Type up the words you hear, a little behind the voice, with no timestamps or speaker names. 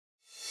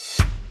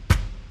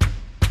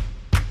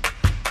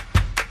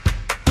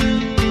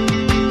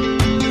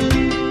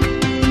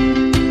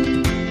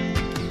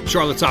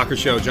Charlotte Soccer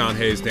Show, John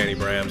Hayes, Danny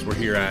Brams. We're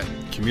here at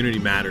Community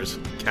Matters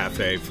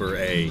Cafe for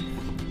a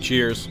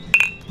Cheers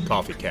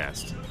Coffee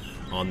Cast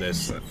on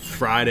this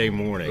Friday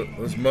morning.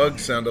 Those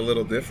mugs sound a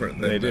little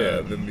different than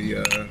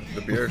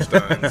the beer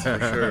steins, for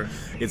sure.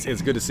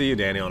 It's good to see you,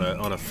 Danny, on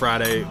a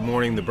Friday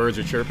morning. The birds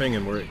are chirping,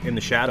 and we're in the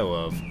shadow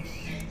of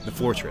the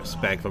Fortress,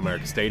 Bank of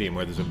America Stadium,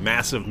 where there's a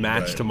massive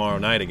match tomorrow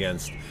night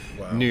against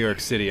New York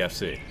City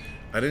FC.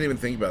 I didn't even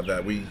think about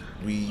that. We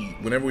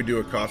whenever we do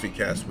a coffee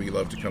cast, we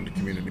love to come to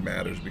Community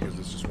Matters because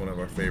it's just one of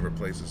our favorite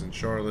places in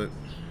Charlotte,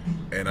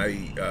 and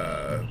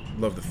I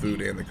love the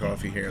food and the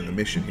coffee here and the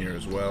mission here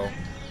as well.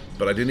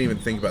 But I didn't even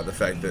think about the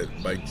fact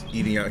that by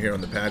eating out here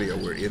on the patio,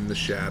 we're in the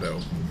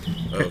shadow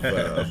of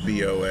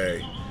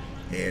BOA,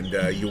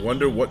 and you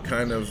wonder what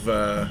kind of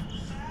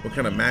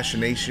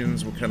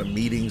machinations, what kind of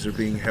meetings are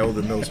being held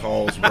in those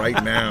halls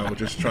right now,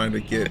 just trying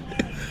to get,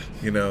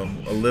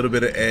 a little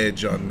bit of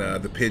edge on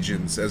the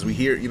pigeons. As we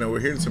hear,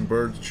 we're hearing some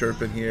birds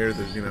chirping here.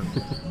 There's,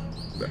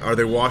 are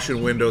they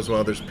washing windows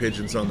while there's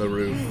pigeons on the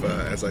roof?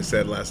 As I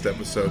said last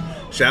episode,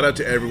 shout out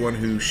to everyone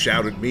who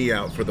shouted me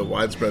out for the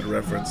widespread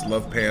reference,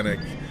 Love Panic.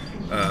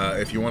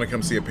 If you want to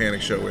come see a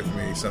Panic show with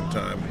me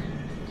sometime,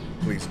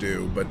 please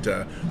do. But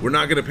we're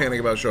not going to panic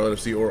about Charlotte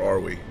FC, or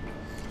are we?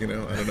 I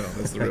don't know.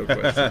 That's the real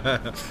question.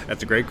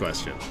 That's a great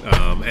question.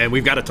 And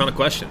we've got a ton of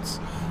questions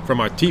from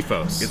our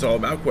TFOS. It's all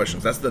about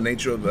questions. That's the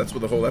nature of, that's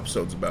what the whole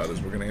episode's about,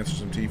 is we're going to answer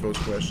some TFOS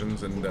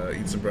questions and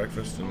eat some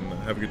breakfast and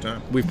have a good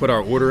time. We've put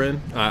our order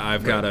in.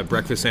 I've got a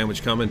breakfast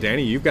sandwich coming.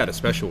 Danny, you've got a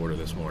special order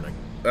this morning.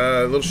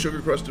 A little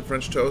sugar-crusted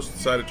French toast,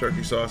 side of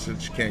turkey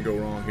sausage. Can't go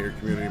wrong here.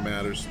 Community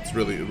Matters. It's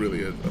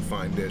really a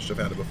fine dish. I've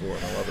had it before,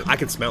 and I love it. I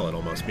can smell it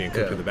almost being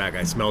cooked in the back.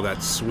 I smell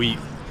that sweet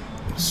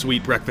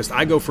breakfast.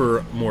 I go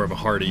for more of a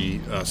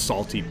hearty,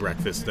 salty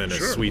breakfast than a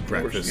sweet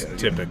breakfast,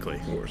 typically.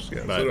 Of course,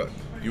 yeah. But, so do I.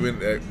 You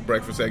in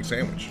breakfast egg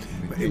sandwich.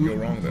 You can't go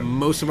wrong there.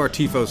 Most of our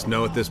TFOs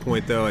know at this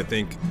point, though. I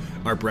think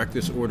our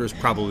breakfast orders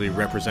probably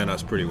represent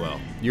us pretty well.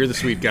 You're the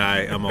sweet guy.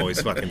 I'm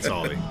always fucking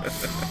salty.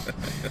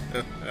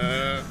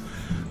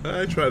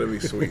 I try to be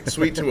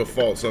sweet to a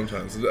fault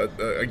sometimes,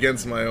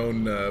 against my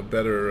own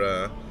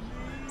better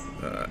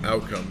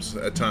outcomes.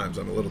 At times,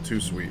 I'm a little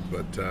too sweet,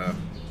 but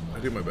I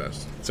do my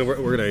best. So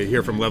we're going to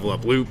hear from Level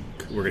Up Luke.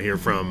 We're going to hear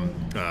from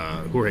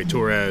Jorge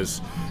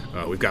Torres.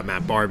 We've got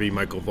Matt Barbie,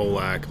 Michael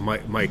Volak,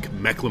 Mike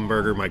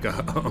Mecklenburger, Mike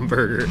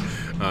Umberger,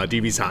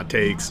 DB's Hot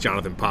Takes,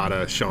 Jonathan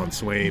Pata, Sean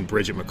Swain,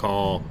 Bridget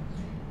McCall,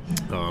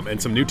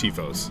 and some new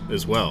TFOs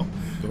as well.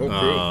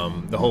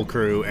 The whole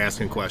crew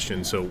asking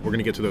questions. So we're going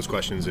to get to those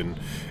questions in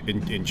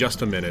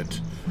just a minute.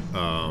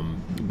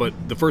 But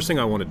the first thing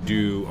I want to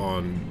do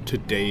on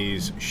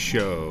today's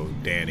show,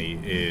 Danny,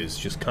 is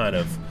just kind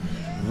of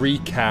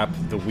recap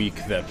the week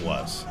that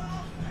was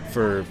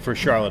for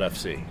Charlotte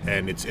FC.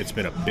 And it's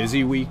been a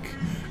busy week.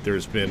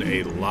 There's been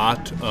a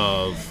lot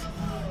of,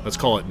 let's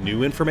call it,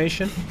 new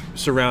information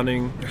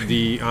surrounding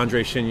the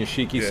Andre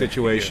Shinyashiki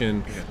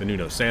situation, the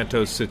Nuno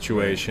Santos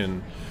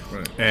situation.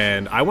 Right.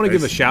 And I want to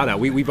give a shout out.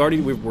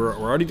 We're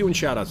already doing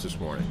shout outs this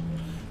morning.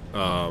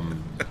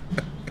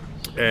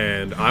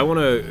 And I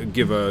want to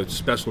give a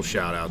special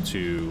shout out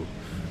to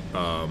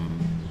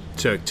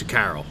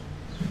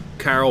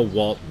Carol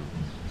Walton,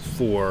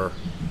 for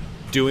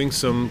doing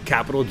some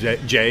capital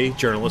J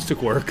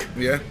journalistic work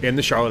in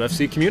the Charlotte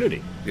FC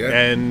community. Yeah.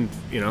 And,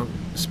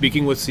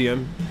 speaking with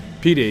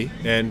CMPD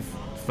and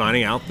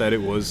finding out that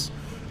it was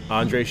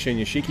Andre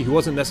Shinyashiki, who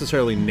wasn't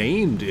necessarily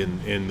named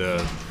in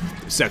the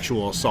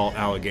sexual assault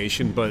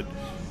allegation, but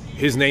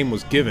his name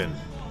was given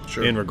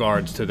in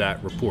regards to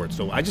that report.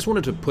 So I just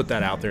wanted to put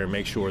that out there and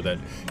make sure that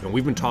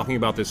we've been talking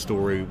about this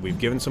story, we've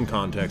given some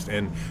context,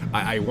 and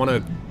I want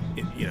to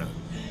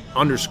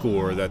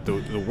underscore that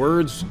the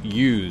words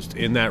used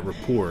in that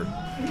report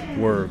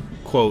were,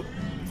 quote,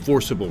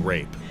 forcible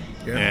rape.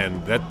 Yeah.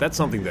 And that's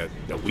something that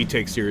we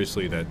take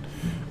seriously, that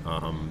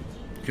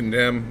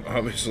condemn,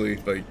 obviously,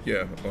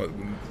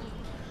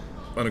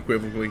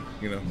 unequivocally,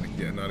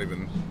 not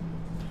even.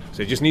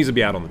 So it just needs to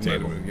be out on the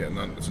table.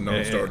 It's a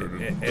non-starter.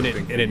 And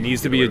it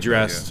needs to be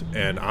addressed,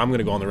 and I'm going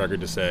to go on the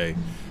record to say,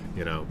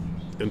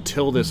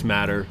 until this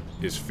matter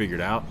is figured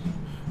out,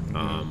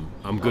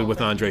 I'm good with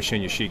Andre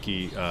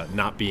Shinyashiki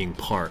not being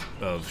part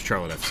of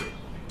Charlotte FC.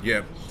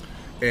 Yeah.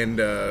 And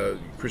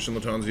Christian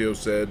Latanzio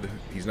said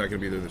he's not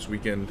going to be there this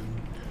weekend.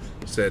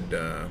 Said,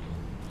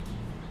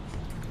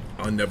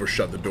 I'll never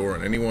shut the door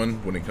on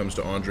anyone when it comes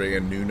to Andre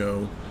and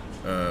Nuno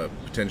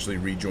potentially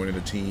rejoining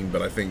the team.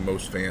 But I think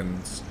most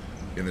fans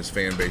in this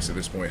fan base at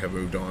this point have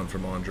moved on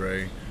from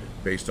Andre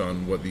based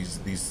on what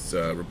these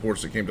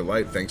reports that came to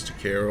light, thanks to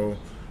Carol.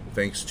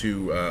 Thanks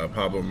to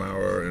Pablo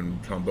Maurer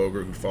and Tom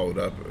Boger, who followed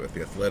up at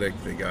The Athletic.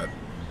 They got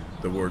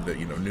the word that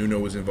Nuno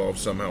was involved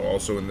somehow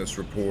also in this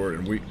report,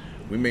 and we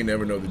may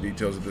never know the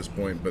details at this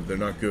point, but they're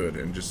not good.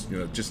 And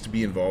just to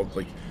be involved,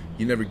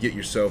 you never get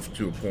yourself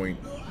to a point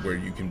where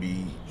you can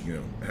be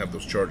have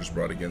those charges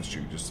brought against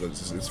you. Just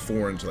it's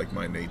foreign to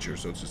my nature,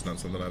 so it's just not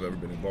something I've ever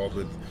been involved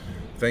with,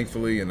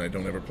 thankfully, and I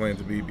don't ever plan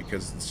to be,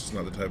 because it's just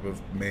not the type of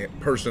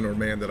person or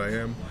man that I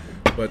am.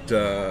 But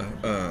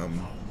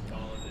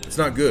it's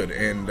not good.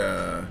 And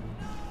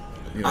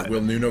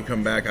will Nuno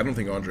come back? I don't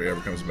think Andre ever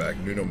comes back.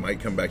 Nuno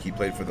might come back. He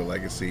played for the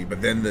Legacy, but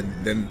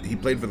then he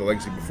played for the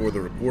Legacy before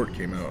the report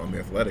came out on the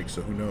Athletic.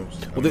 So who knows?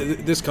 Well,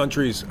 this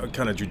country's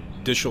kind of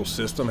judicial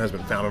system has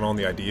been founded on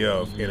the idea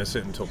of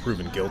innocent until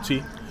proven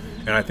guilty,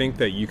 and I think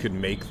that you could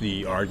make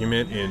the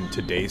argument in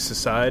today's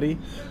society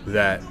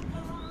that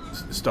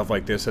stuff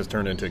like this has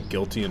turned into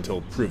guilty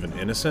until proven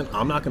innocent.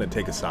 I'm not going to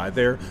take a side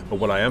there, but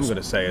what I am going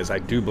to say is I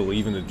do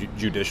believe in the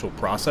judicial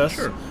process,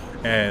 Sure.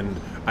 And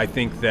I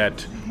think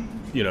that,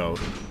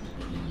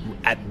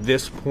 at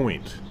this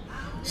point,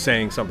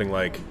 saying something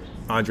like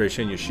Andre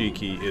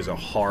Shinyashiki is a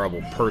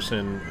horrible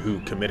person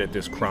who committed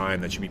this crime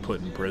that should be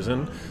put in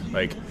prison,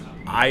 like,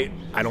 I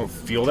don't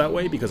feel that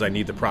way because I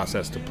need the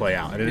process to play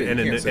out. And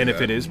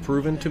if it is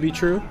proven to be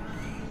true,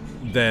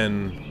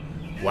 then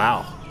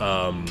wow,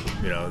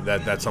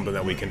 that's something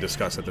that we can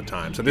discuss at the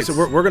time. So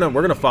we're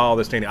gonna follow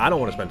this thing. I don't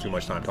want to spend too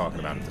much time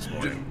talking about it this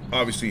morning.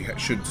 Obviously,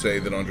 should say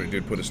that Andre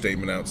did put a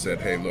statement out, said,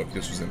 "Hey, look,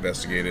 this was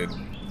investigated.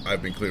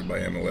 I've been cleared by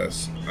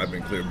MLS. I've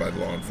been cleared by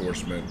law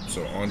enforcement."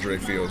 So Andre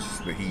feels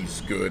that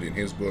he's good in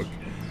his book.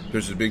 I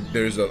want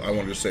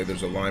to just say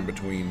there's a line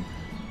between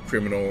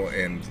criminal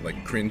and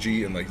like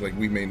cringy, and like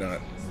we may not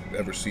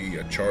ever see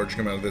a charge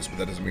come out of this, but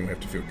that doesn't mean we have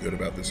to feel good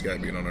about this guy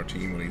being on our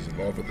team when he's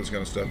involved with this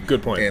kind of stuff.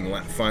 Good point. And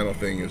final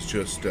thing is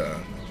just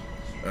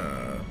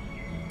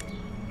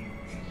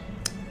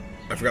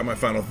I forgot my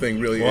final thing.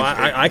 Really, well,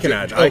 I can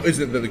add. Is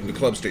it the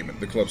club statement?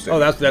 The club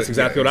statement. Oh, that's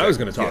exactly what I was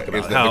going to talk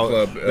about. How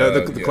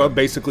the club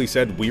basically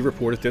said we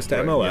reported this to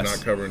MLS. We're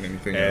not covering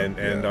anything,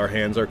 and our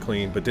hands are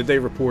clean. But did they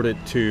report it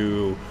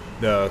to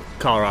the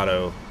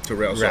Colorado? To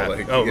Real Salt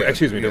Lake.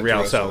 To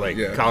Real Salt Lake.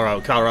 Yeah.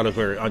 Colorado,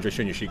 where Andre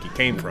Shinyashiki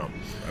came from.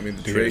 I mean,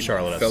 the trade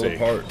Charlotte fell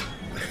apart.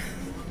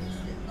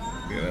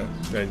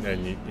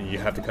 And you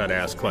have to kind of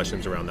ask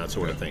questions around that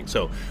sort of thing.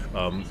 So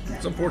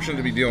it's unfortunate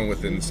to be dealing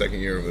with in the second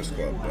year of this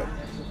club, but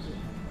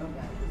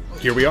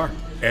here we are.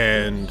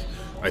 And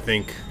I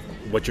think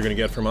what you're going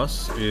to get from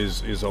us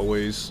is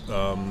always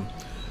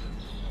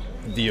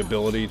the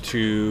ability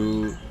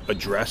to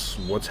address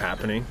what's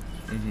happening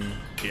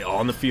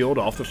on the field,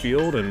 off the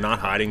field, and not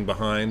hiding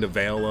behind a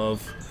veil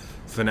of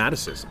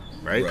fanaticism,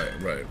 right?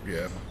 Right,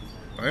 yeah.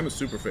 I am a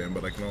super fan,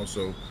 but I can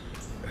also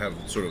have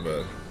sort of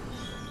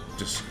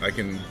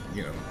I'm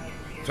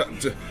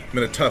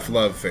in a tough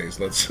love phase,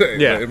 let's say,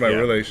 in my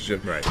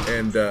relationship. Right.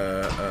 And,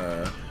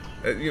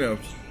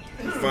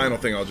 final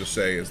thing I'll just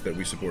say is that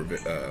we support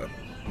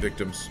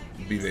victims,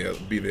 be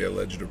they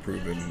alleged or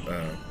proven.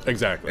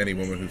 Exactly. Any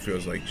woman who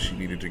feels like she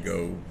needed to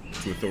go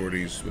to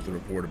authorities with a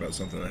report about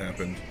something that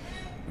happened,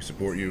 we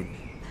support you.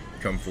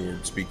 Come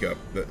forward, speak up.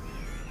 But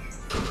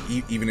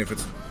even if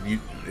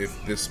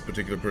if this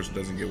particular person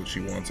doesn't get what she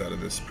wants out of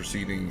this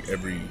proceeding,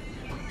 every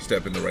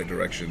step in the right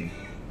direction,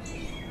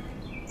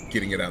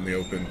 getting it out in the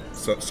open.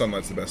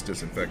 Sunlight's the best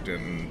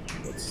disinfectant. And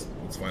let's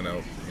find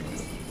out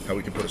how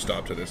we can put a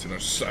stop to this in our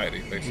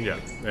society, basically. Yeah,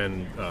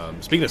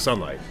 and speaking of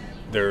sunlight,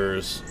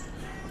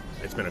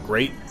 it's been a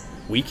great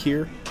week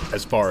here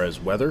as far as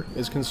weather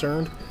is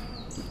concerned.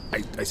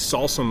 I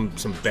saw some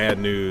bad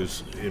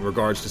news in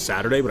regards to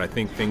Saturday, but I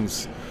think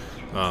things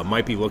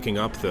might be looking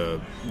up.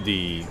 The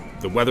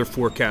weather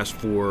forecast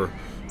for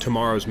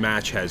tomorrow's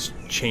match has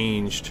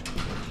changed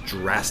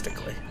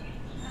drastically,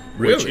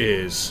 which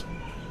is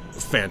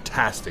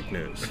fantastic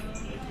news.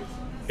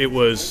 It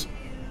was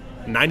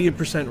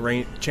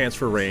 90% chance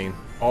for rain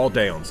all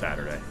day on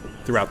Saturday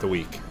throughout the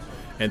week,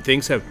 and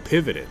things have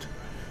pivoted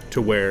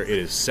to where it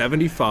is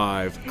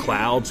 75,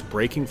 clouds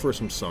breaking for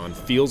some sun,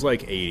 feels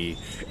like 80,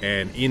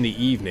 and in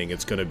the evening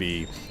it's going to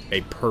be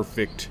a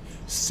perfect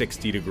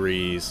 60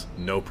 degrees,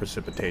 no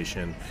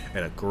precipitation,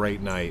 and a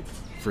great night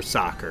for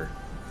soccer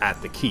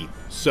at the Keep.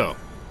 So,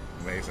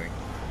 amazing.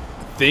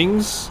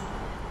 Things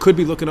could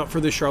be looking up for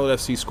this Charlotte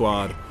FC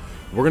squad.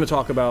 We're going to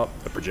talk about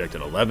the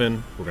projected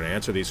 11. We're going to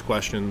answer these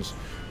questions.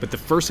 But the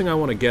first thing I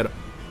want to get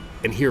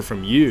and hear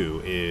from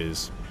you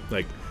is,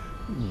 like,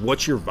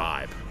 what's your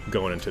vibe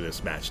going into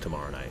this match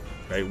tomorrow night?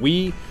 Right?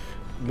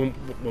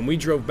 When we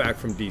drove back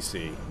from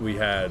DC, we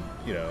had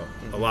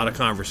a lot of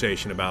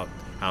conversation about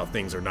how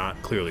things are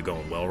not clearly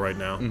going well right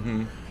now,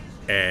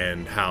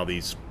 and how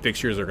these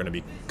fixtures are going to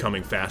be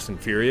coming fast and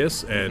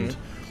furious. And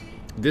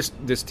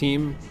this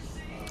team,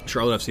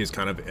 Charlotte FC, is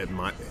kind of,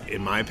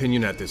 in my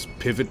opinion, at this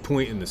pivot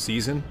point in the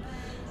season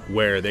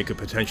where they could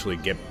potentially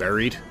get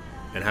buried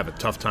and have a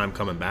tough time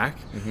coming back,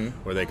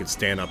 or they could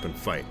stand up and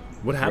fight.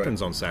 What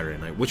happens on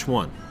Saturday night? Which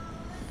one?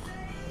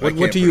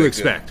 What do you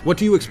expect? What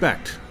do you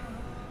expect?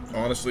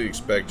 Honestly,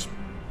 expect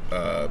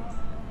to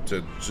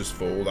just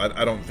fold.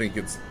 I don't think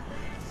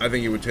I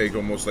think it would take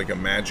almost like a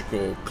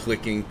magical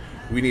clicking.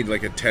 We need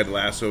like a Ted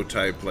Lasso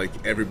type, like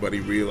everybody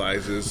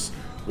realizes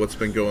what's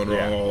been going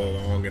wrong all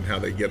along and how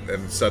they get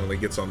and suddenly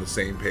gets on the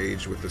same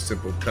page with a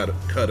simple cut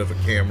of a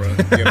camera.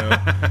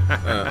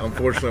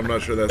 Unfortunately, I'm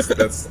not sure that's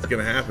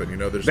going to happen.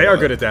 They are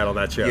good at that on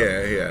that show.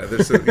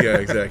 Yeah,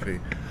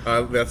 exactly.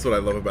 That's what I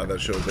love about that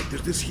show. It's like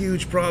there's this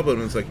huge problem,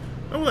 and it's like,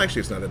 oh well,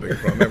 actually, it's not that big a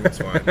problem. Everyone's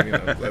fine.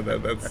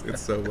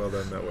 It's so well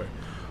done that way.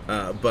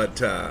 But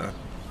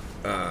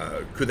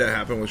could that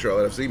happen with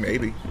Charlotte FC?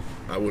 Maybe.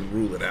 I wouldn't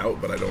rule it out,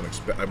 but I'm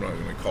not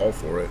going to call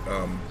for it.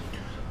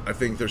 I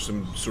think there's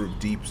some sort of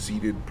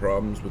deep-seated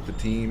problems with the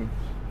team.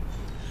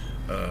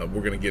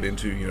 We're going to get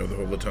into, the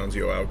whole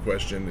Latanzio out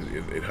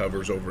question. It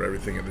hovers over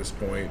everything at this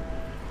point.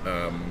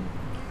 So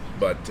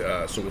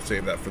we'll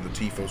save that for the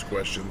TFOS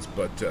questions.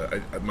 But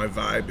my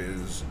vibe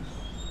is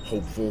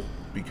hopeful,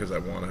 because I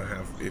want to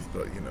have, if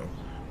the,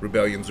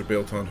 rebellions are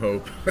built on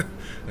hope.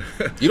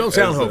 You don't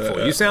sound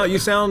hopeful. You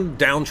sound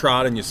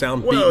downtrodden. You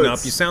sound beaten up.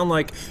 You sound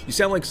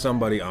like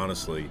somebody,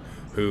 honestly,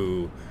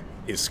 who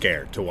is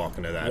scared to walk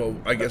into that. Well,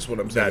 I guess what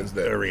I'm saying is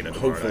that arena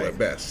hopeful at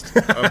best.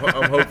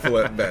 I'm hopeful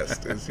at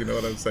best. Is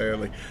what I'm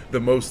saying?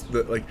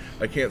 Like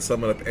I can't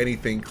summon up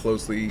anything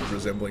closely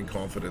resembling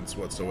confidence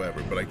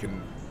whatsoever, but I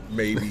can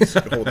maybe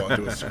hold on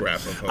to a scrap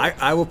of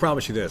hope. I will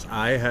promise you this: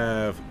 I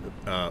have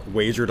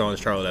wagered on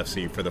Charlotte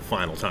FC for the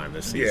final time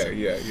this season.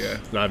 Yeah.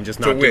 I'm just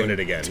not doing it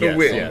again. To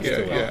win.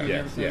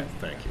 Yes.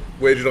 Thank you.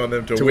 Wagered on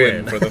them to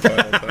win for the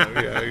final time.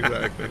 Yeah,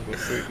 exactly. We'll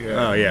see.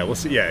 Yeah. Oh yeah, we'll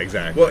see. Yeah,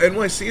 exactly. Well,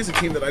 NYC is a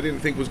team that I didn't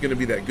think was going to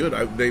be that good.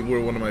 They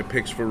were one of my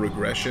picks for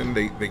regression.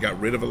 They got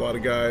rid of a lot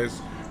of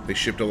guys. They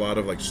shipped a lot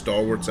of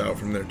stalwarts out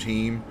from their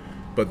team,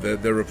 but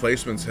their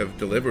replacements have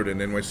delivered,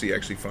 and NYC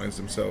actually finds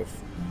themselves,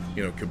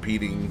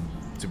 competing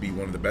to be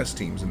one of the best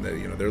teams, and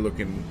they're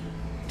looking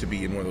to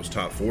be in one of those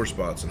top 4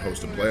 spots and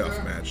host a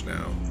playoff match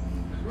now,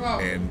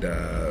 and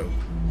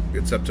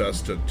it's up to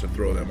us to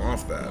throw them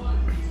off that.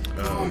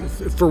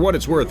 For what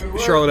it's worth,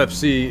 Charlotte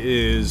FC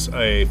is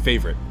a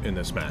favorite in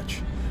this match,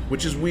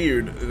 which is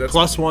weird. That's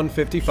plus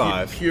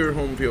 155, pure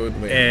home field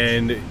advantage.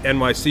 And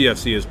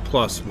NYCFC is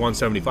plus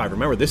 175.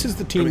 Remember, this is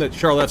the team that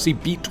Charlotte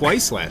FC beat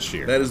twice last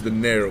year. That is the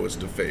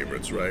narrowest of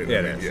favorites, right? Yeah,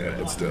 it is.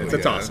 Yeah, it's a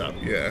toss-up.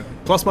 Yeah,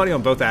 plus money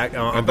on both sides.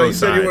 You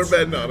said you weren't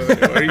betting on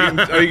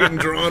it. Are you getting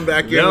drawn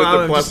back in with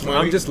the plus money?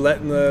 I'm just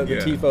letting the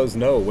TFOs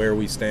know where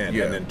we stand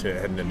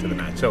heading into the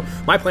match. So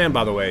my plan,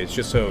 by the way, is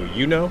just so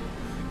you know,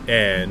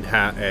 and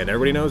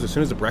everybody knows, as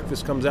soon as the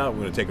breakfast comes out,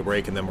 we're going to take a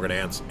break, and then we're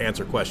going to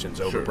answer questions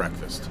over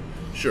breakfast.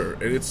 Sure,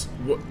 and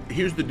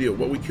here's the deal.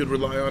 What we could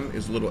rely on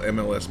is a little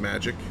MLS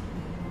magic.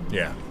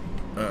 Yeah.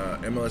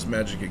 MLS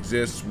magic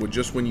exists.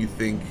 Just when you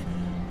think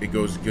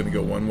it's going to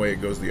go one way,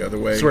 it goes the other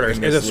way. It's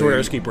a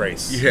Swiderski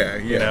brace. Yeah,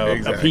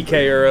 exactly. A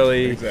PK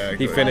early,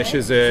 he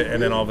finishes it,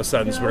 and then all of a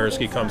sudden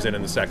Swiderski comes in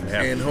the second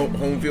half. And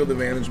home field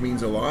advantage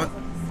means a lot.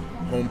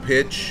 Home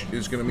pitch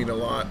is going to mean a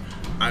lot.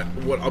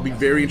 I'll be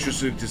very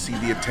interested to see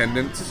the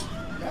attendance.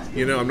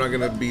 I'm not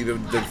going to be the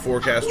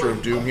forecaster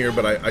of doom here,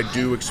 but I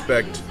do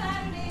expect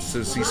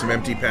to see some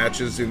empty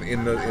patches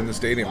in the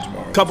stadium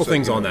tomorrow. Couple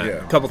things on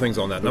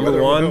that.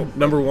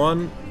 Number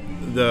one,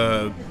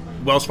 the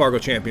Wells Fargo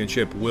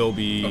Championship will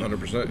be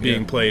 100%,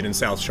 being played in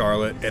South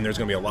Charlotte, and there's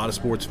going to be a lot of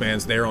sports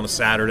fans there on a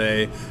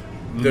Saturday.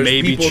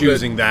 Maybe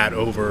choosing that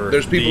over.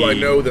 There's people I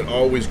know that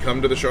always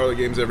come to the Charlotte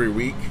games every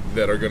week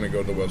that are going to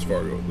go to Wells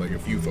Fargo, like a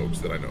few folks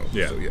that I know.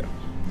 Yeah. So, yeah.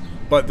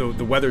 But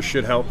the weather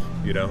should help,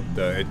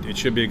 it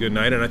should be a good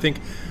night. And I think,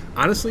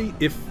 honestly,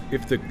 if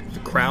the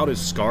crowd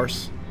is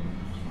scarce,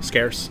 and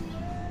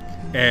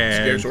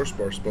scarce or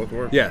sparse, both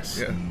work.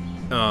 Yes. Yeah.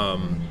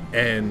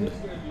 And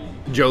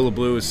Joe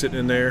LeBlue is sitting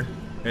in there,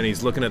 and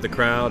he's looking at the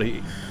crowd.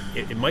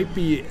 It might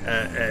be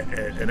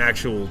an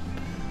actual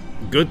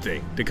good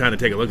thing to kind of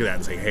take a look at that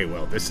and say, hey,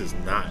 well, this is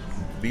not.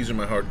 These are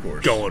my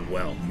hardcores. Going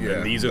well. Yeah,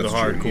 and these are the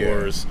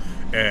hardcores. Yeah.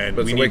 And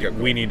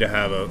we need to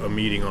have a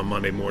meeting on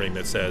Monday morning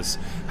that says,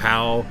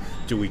 how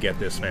do we get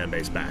this fan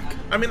base back?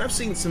 I mean, I've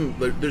seen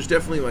there's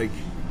definitely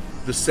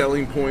the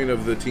selling point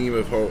of the team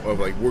of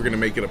we're going to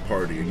make it a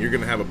party, and you're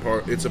going to have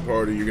it's a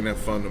party, you're going to have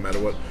fun no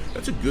matter what.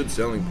 That's a good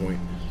selling point.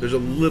 There's a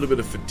little bit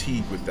of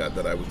fatigue with that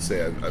I would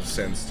say I've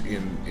sensed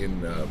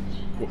in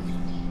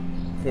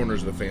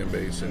corners of the fan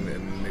base and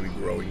maybe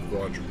growing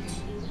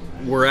quadrants.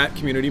 We're at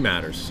Community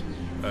Matters,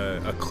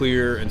 a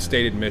clear and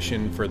stated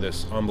mission for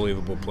this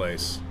unbelievable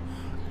place.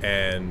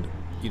 And,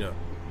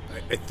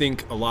 I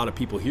think a lot of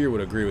people here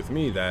would agree with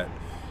me that,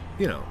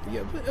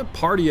 a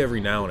party every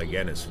now and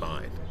again is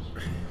fine.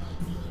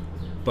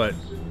 But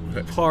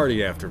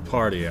party after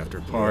party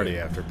after party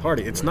after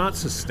party, it's not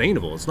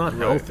sustainable. It's not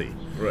healthy.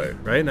 Right.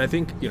 And I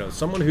think,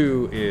 someone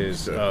who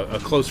is a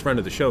close friend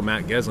of the show,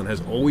 Matt Geslin,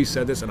 has always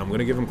said this, and I'm going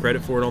to give him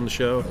credit for it on the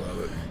show. I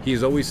love it.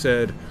 He's always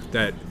said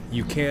that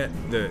you can't,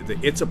 the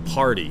it's a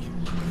party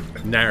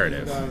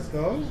narrative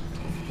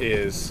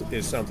is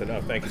something.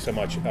 Oh, thank you so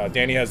much.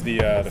 Danny has the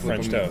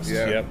French toast.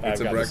 Yeah, Yep, it's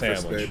I've a got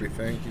breakfast, the sandwich. baby.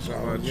 Thank you so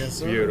much. Yes,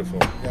 sir. Beautiful.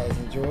 You guys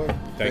enjoy.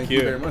 Thank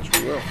you very much.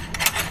 We will.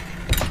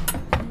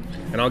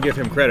 And I'll give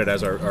him credit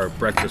as our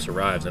breakfast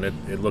arrives, and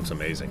it looks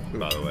amazing,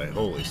 by the way.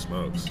 Holy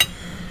smokes.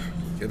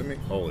 Kidding me?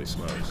 Holy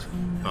smokes.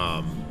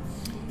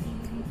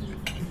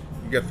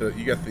 You got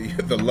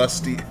the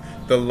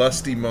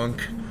lusty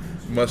monk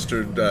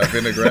mustard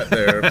vinaigrette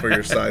there for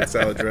your side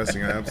salad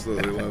dressing. I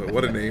absolutely love it.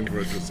 What a name for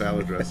a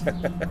salad dressing.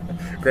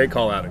 Great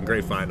call out and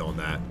great find on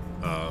that.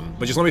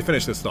 But just let me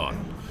finish this thought.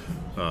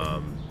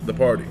 The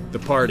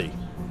party,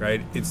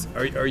 right?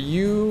 Are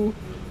you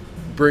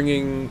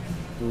bringing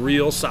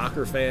real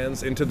soccer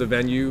fans into the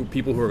venue,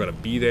 people who are going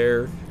to be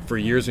there for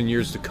years and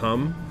years to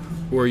come,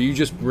 or are you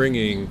just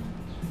bringing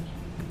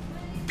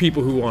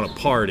people who want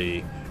to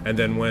party, and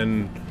then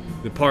when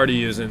the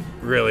party isn't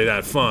really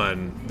that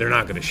fun, they're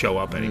not going to show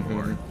up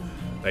anymore?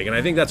 Like, and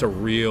I think that's a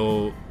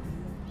real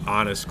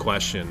honest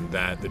question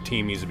that the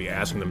team needs to be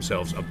asking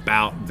themselves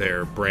about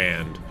their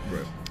brand.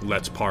 Right.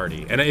 Let's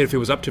party. And if it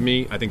was up to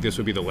me, I think this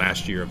would be the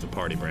last year of the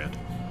party brand.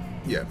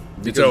 Yeah,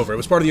 It's over. It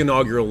was part of the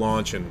inaugural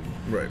launch, and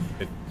right.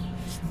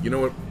 You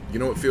know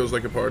what feels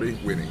like a party?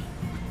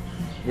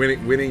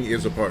 Winning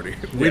is a party.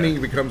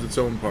 Winning becomes its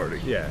own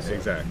party. yeah,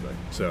 exactly.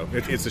 So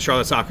it's the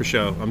Charlotte Soccer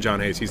Show. I'm John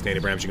Hayes. He's Danny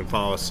Brams. You can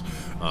follow us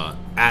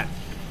at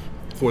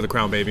For the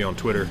Crown Baby on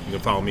Twitter. You can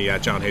follow me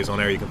at John Hayes on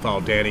air. You can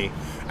follow Danny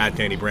at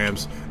Danny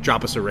Brams.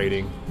 Drop us a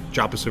rating.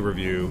 Drop us a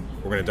review.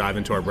 We're going to dive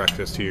into our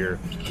breakfast here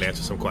and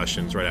answer some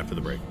questions right after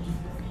the break.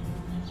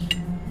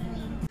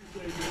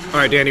 All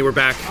right, Danny, we're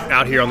back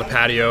out here on the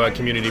patio at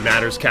Community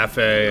Matters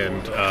Cafe, and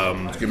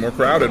It's getting more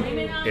crowded.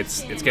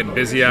 it's getting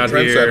busy out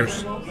here.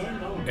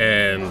 Trendsetters.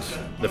 And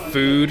the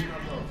food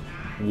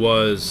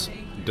was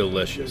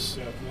delicious.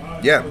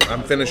 Yeah,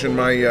 I'm finishing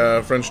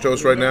my French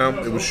toast right now.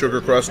 It was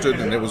sugar crusted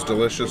and it was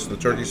delicious. The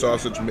turkey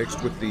sausage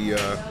mixed with the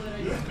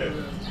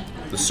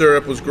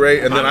syrup was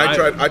great. And then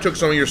I took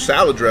some of your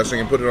salad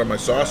dressing and put it on my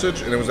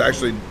sausage, and it was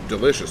actually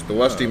delicious. The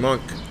Lusty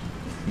Monk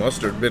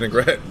mustard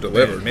vinaigrette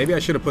delivered. Maybe I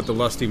should have put the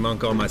Lusty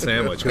Monk on my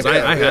sandwich, because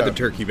Yeah, I yeah. had the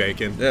turkey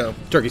bacon,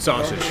 turkey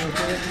sausage,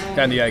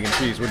 and the egg and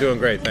cheese. We're doing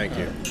great, thank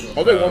you.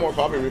 I'll take one more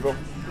coffee refill.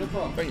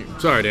 Thank you.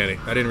 Sorry, Danny.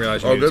 I didn't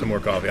realize you needed some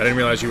more coffee. I didn't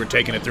realize you were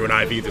taking it through an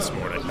IV this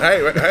morning.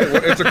 Hey,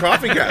 it's a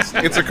coffee cast.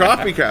 It's a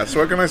coffee cast.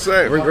 What can I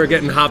say? We're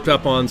getting hopped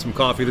up on some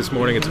coffee this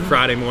morning. It's a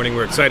Friday morning.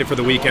 We're excited for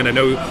the weekend. I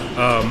know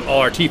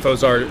all our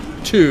TFOs are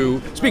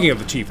too. Speaking of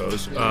the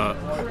TFOs,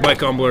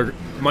 Mike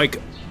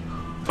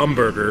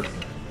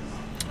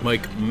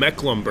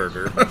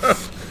Mecklenburger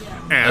As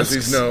asks,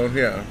 he's known,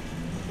 yeah.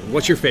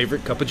 what's your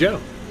favorite cup of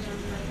joe?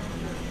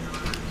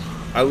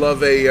 I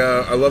love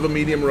a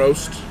medium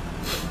roast.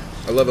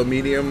 I love a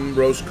medium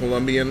roast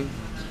Colombian.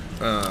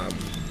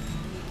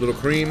 Little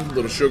cream,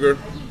 little sugar.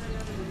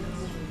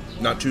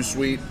 Not too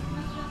sweet.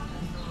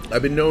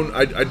 I've been known.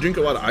 I drink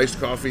a lot of iced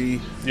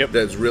coffee. Yep.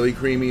 That's really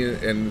creamy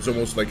and it's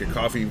almost like a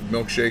coffee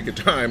milkshake at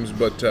times.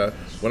 But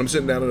when I'm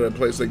sitting down at a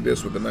place like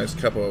this with a nice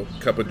cup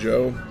of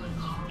joe,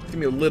 give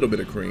me a little bit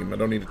of cream. I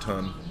don't need a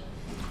ton.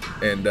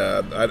 And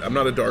I'm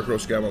not a dark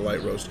roast guy. I'm a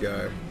light roast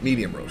guy.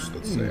 Medium roast,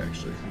 let's say,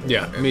 actually.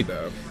 Yeah,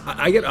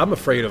 And, I'm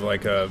afraid of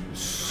like a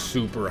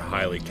super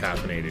highly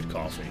caffeinated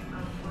coffee.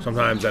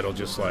 Sometimes that'll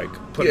just like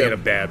put me in a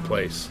bad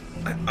place.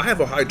 I have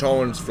a high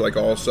tolerance for like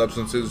all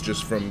substances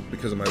just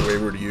because of my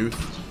wayward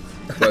youth.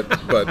 But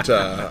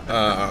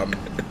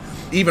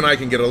even I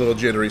can get a little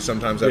jittery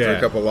sometimes after a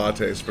couple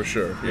lattes, for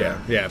sure. Yeah.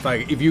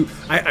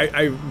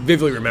 I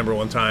vividly remember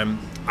one time.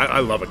 I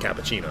love a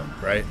cappuccino,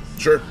 right?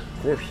 Sure,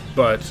 of course.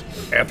 But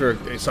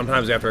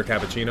sometimes after a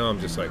cappuccino, I'm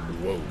just like,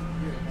 whoa.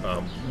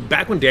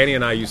 Back when Danny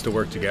and I used to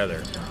work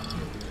together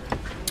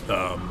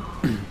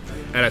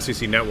at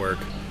SEC Network,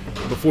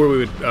 before we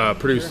would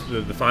produce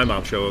the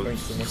Feinbaum Show,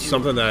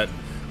 something that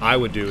I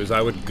would do is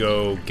I would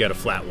go get a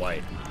flat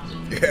white.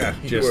 Yeah.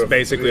 Just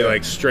basically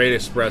like straight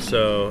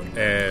espresso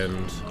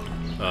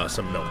and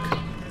some milk.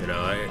 You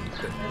know,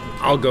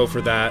 I'll go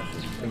for that.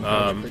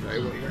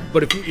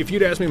 But if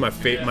you'd ask me my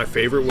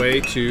favorite way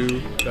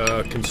to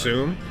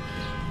consume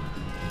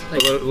a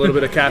little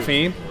bit of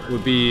caffeine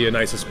would be a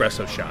nice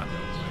espresso shot.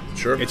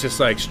 Sure. It's just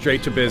like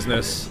straight to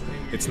business.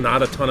 It's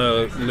not a ton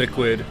of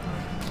liquid.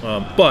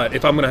 But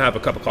if I'm going to have a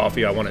cup of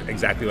coffee, I want it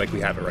exactly like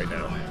we have it right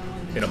now.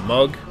 In a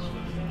mug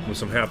with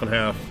some half and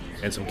half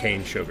and some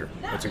cane sugar.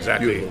 That's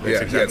exactly.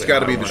 Beautiful. It's got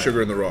to be the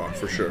sugar in the raw,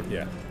 for sure.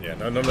 Yeah.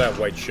 None of that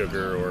white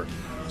sugar or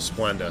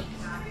Splenda.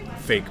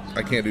 Fake.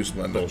 I can't do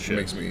Splenda. Bullshit. It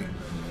makes me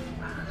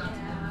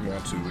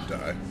want to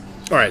die.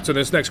 All right, so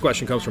this next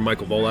question comes from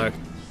Michael Volak.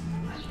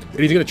 And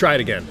he's going to try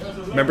it again.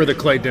 Remember the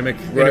Clay Dimmick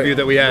interview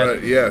that we had?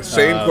 Right, yeah,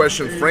 same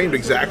question, framed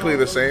exactly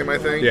the same, I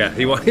think. Yeah,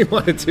 he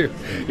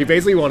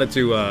basically wanted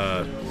to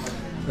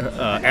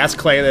ask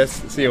Clay this.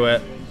 See you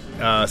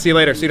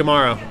later. See you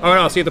tomorrow. Oh,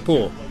 no, see you at the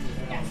pool.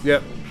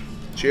 Yep.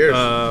 Cheers.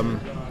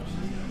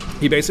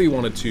 He basically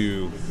wanted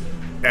to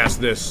ask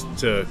this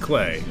to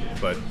Clay,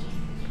 but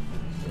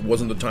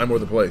wasn't the time or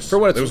the place. For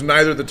what it's, it was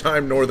neither the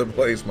time nor the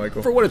place,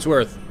 Michael. For what it's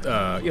worth,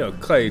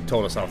 Clay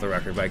told us off the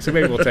record, Mike, so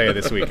maybe we'll tell you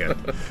this weekend.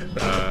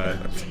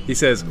 He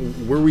says,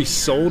 were we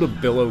sold a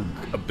bill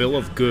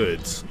of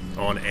goods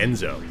on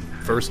Enzo?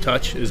 First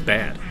touch is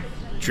bad.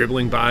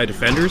 Dribbling by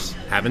defenders?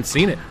 Haven't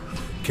seen it.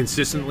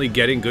 Consistently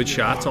getting good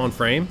shots on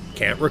frame?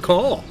 Can't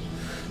recall.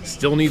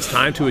 Still needs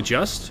time to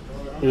adjust?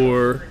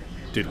 Or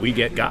did we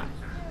get got?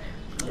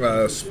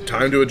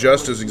 Time to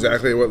adjust is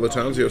exactly what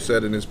Lattanzio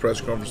said in his press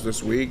conference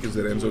this week, is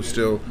that Enzo's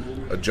still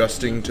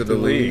adjusting to the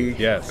league.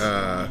 Yes.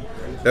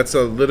 That's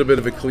a little bit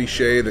of a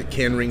cliche that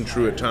can ring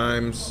true at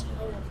times.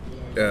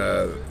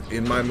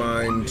 In my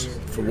mind,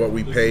 for what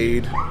we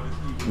paid,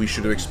 we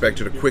should have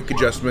expected a quick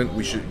adjustment.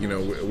 We should,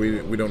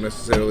 we don't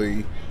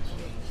necessarily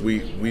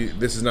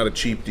This is not a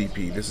cheap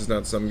DP. This is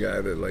not some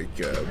guy that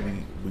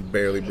we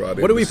barely brought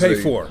in. What do we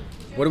pay for?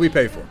 What do we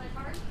pay for?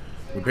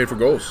 We pay for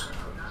goals,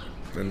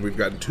 and we've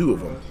gotten 2 of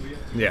them.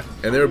 Yeah,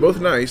 and they were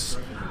both nice,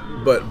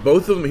 but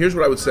both of them. Here's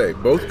what I would say: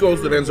 both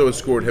goals that Enzo has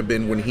scored have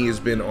been when he has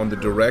been on the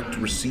direct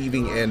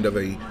receiving end of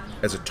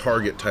as a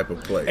target type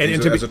of play,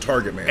 as a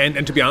target man.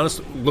 And to be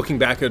honest, looking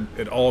back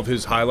at all of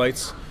his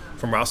highlights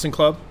from Ralston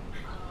Club,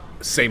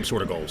 same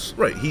sort of goals.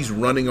 Right, he's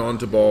running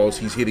onto balls.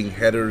 He's hitting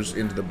headers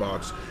into the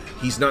box.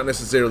 He's not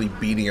necessarily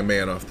beating a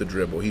man off the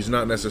dribble. He's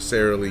not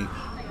necessarily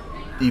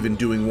even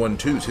doing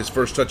 1-2s. His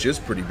first touch is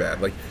pretty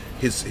bad. Like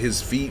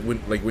his feet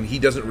when he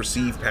doesn't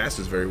receive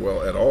passes very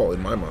well at all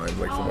in my mind.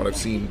 Like from what I've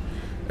seen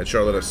at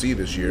Charlotte FC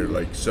this year.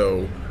 You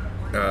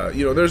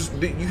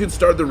could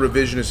start the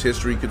revisionist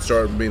history. You could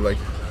start and be like,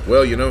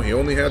 well, he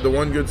only had the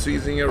one good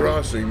season at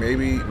Rossi.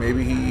 Maybe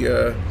he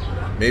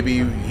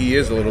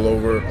is a little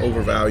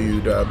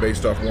overvalued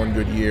based off one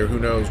good year. Who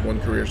knows? One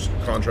career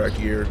contract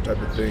year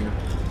type of thing.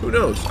 Who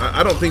knows?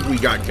 I don't think we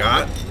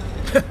got.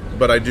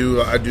 But I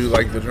do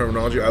like the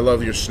terminology. I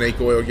love your snake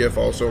oil gif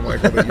also,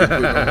 Michael, that you put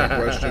on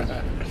that question.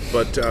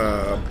 But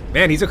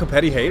man, he's a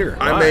competitive hater.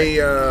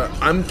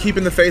 I'm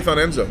keeping the faith on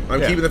Enzo. I'm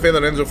keeping the faith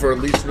on Enzo for at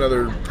least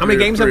another. How many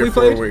games have we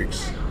played? 4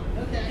 weeks.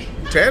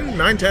 10,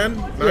 9,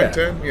 10, 9,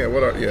 10. Yeah. I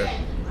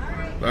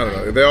don't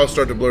know. They all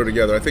start to blur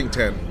together. I think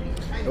 10.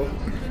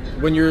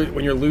 When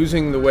you're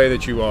losing the way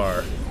that you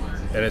are,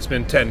 and it's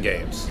been 10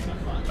 games,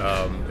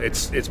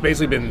 it's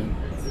basically been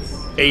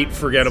 8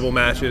 forgettable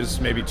matches,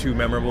 maybe 2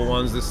 memorable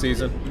ones this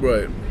season.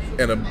 Right,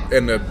 and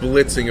a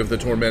blitzing of the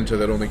Tormenta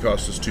that only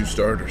cost us 2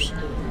 starters.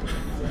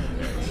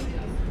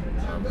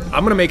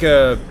 I'm going to make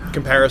a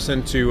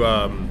comparison to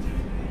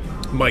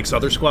Mike's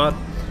other squad,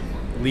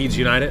 Leeds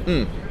United.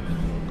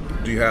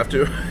 Do you have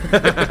to?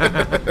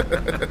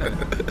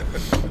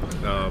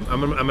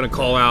 I'm going to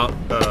call out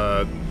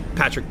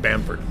Patrick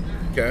Bamford.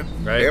 Okay,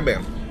 right?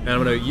 Bam. And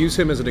I'm going to use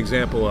him as an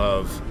example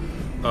of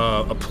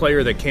a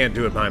player that can't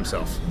do it by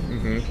himself.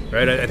 Mm-hmm.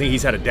 Right? I think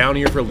he's had a down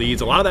year for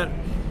Leeds. A lot of that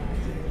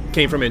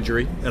came from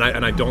injury, and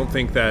I don't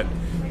think that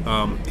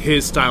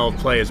his style of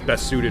play is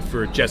best suited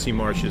for Jesse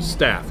Marsh's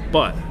staff.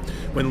 But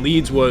when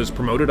Leeds was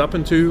promoted up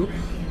into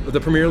the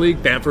Premier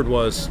League, Bamford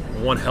was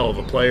one hell of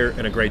a player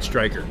and a great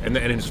striker. And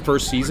in his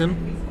first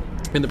season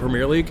in the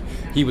Premier League,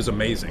 he was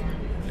amazing.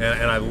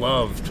 And I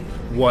loved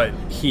what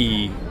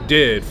he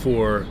did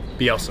for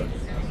Bielsa.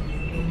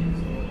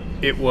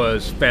 It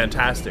was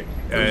fantastic.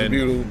 It was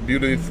a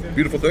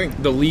beautiful thing.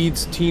 The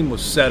Leeds team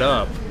was set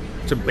up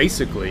to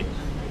basically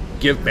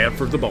give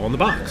Bamford the ball in the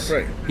box.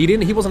 Right.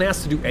 He wasn't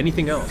asked to do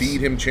anything else. Feed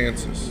him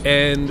chances.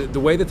 And the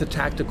way that the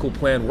tactical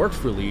plan worked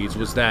for Leeds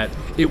was that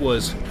it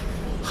was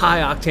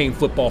high-octane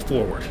football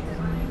forward,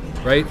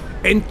 right?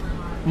 And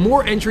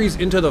more entries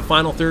into the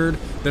final third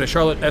than a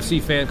Charlotte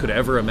FC fan could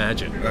ever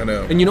imagine. I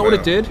know. And you know what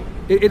it did?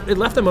 It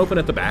left them open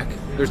at the back.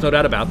 There's no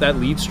doubt about that.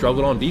 Leeds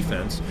struggled on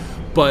defense.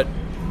 But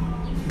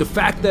the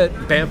fact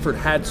that Bamford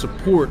had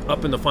support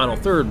up in the final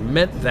third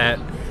meant that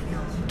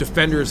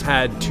defenders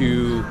had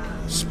to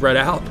spread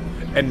out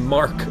and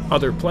mark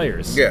other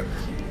players. Yeah.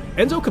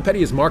 Enzo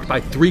Copetti is marked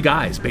by 3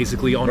 guys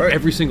basically on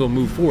every single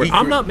move forward.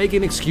 I'm not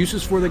making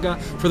excuses for the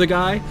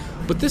guy,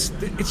 but it's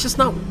just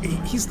not.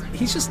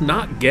 He's just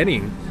not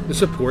getting the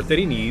support that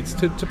he needs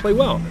to play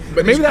well.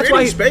 But maybe that's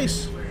why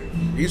space.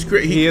 He is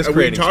creating space.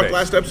 We talked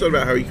last episode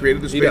about how he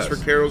created the space for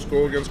Carroll's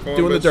goal against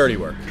Columbus. Doing the dirty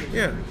work.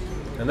 Yeah.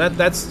 And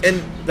that's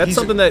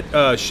something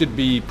that should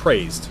be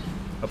praised.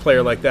 A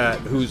player like that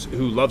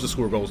who loves to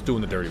score goals,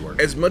 doing the dirty work.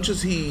 As much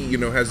as he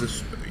has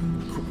this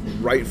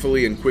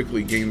rightfully and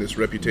quickly gained this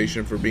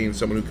reputation for being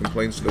someone who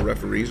complains to the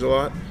referees a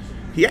lot,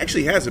 he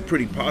actually has a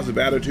pretty positive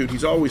attitude.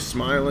 He's always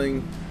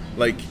smiling.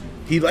 Like,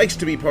 he likes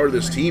to be part of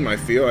this team, I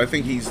feel. I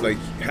think he's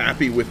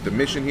happy with the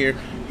mission here.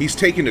 He's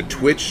taken to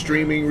Twitch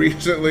streaming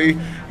recently.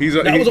 That was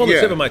on the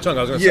tip of my tongue,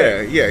 I was going to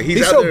say. Yeah.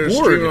 He's out so there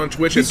bored. streaming on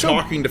Twitch and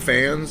talking to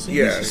fans.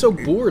 He's so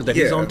bored that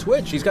he's on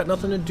Twitch. He's got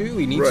nothing to do.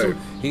 He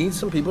needs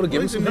some people to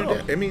give him some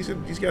help. I mean,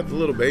 he's got the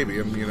little baby.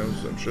 So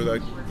I'm sure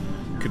that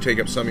could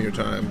take up some of your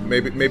time.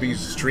 Maybe he's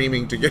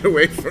streaming to get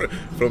away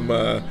from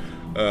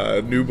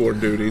newborn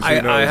duties.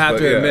 I have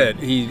to admit,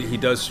 he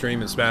does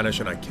stream in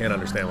Spanish, and I can't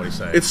understand what he's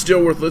saying. It's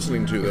still worth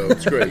listening to, though.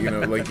 It's great. He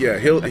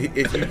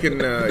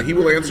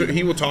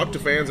will talk to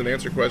fans and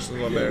answer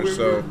questions on there.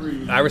 So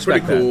I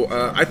respect pretty cool.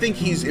 I think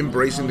he's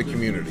embracing the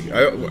community.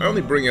 I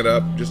only bring it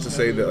up just to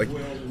say that,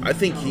 I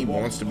think he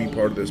wants to be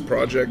part of this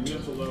project.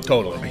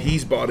 Totally.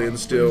 He's bought in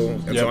still,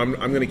 and so I'm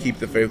going to keep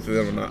the faith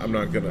with him. I'm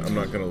not going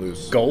to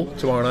lose. Goal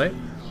tomorrow night.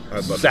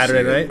 I'd love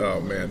Saturday to see night.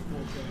 Oh man,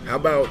 how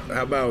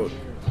about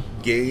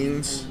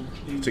Gaines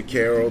to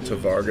Carroll to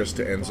Vargas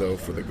to Enzo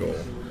for the goal?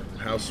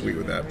 How sweet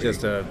would that be?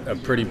 Just a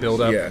pretty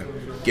build-up. Yeah.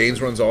 Gaines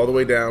runs all the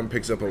way down,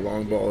 picks up a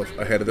long ball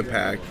ahead of the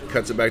pack,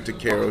 cuts it back to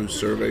Carroll, who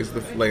surveys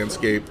the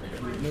landscape.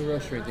 No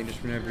rush or anything,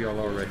 just whenever y'all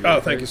are ready. Oh,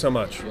 thank you so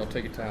much. I'll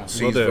take a time.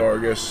 Sees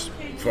Vargas,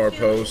 far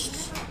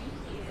post,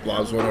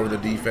 lobs one over the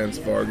defense.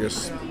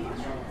 Vargas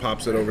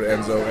pops it over to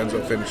Enzo.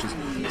 Enzo finishes.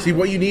 See,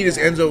 what you need is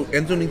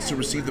Enzo needs to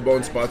receive the ball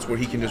in spots where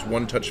he can just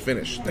one-touch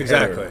finish.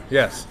 Exactly. Header,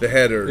 yes. The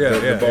header,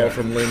 the ball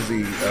from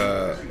Lindsay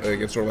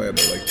against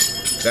Orlando. Like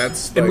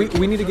that's. And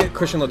we need to get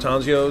Christian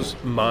Latanzio's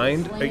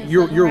mind.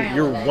 You're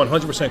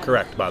 100%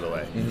 correct, by the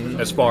way,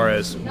 as far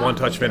as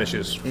one-touch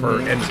finishes for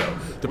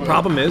Enzo. The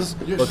problem is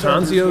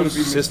Latanzio's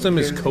system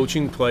is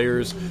coaching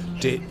players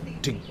to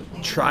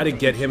try to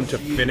get him to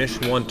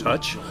finish one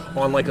touch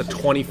on like a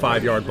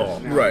 25-yard ball,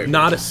 right?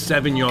 Not a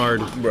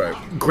 7-yard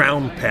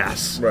ground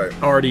pass,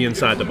 already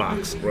inside the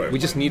box. Right. We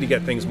just need to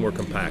get things more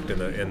compact in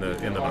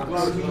the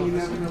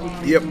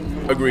box. Yep,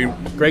 agreed.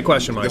 Great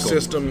question, Michael.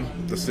 The system.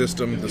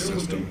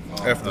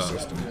 F the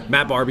system.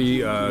 Matt Barbie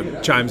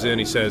chimes in.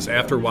 He says,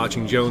 after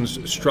watching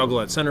Jones struggle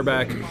at center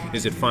back,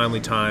 is it finally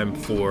time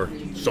for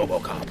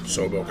Sobocop?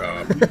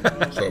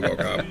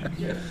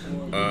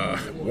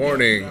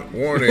 Warning,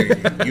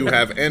 you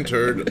have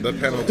entered the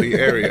penalty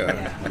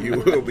area. You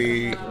will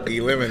be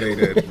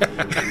eliminated.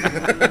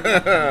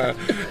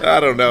 I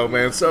don't know,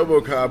 man.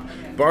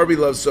 Sobocop. Barbie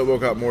loves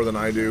Sobocop more than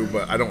I do,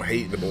 but I don't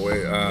hate the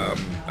boy.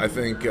 I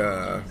think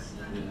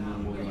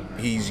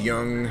he's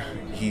young.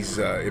 He's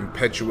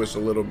impetuous a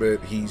little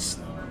bit. He's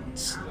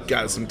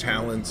got some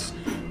talents.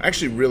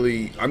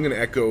 Actually, I'm going to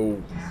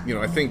echo.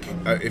 I think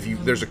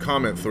there's a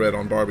comment thread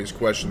on Barbie's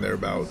question there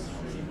about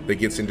that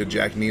gets into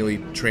Jack Neely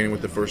training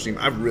with the first team.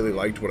 I've really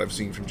liked what I've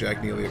seen from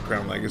Jack Neely at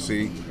Crown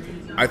Legacy.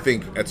 I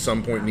think at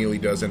some point Neely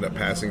does end up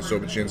passing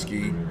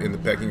Sobochinski in the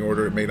pecking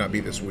order. It may not be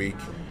this week.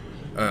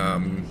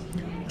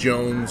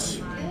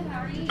 Jones,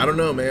 I don't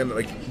know, man.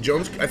 Like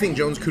Jones, I think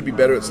Jones could be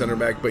better at center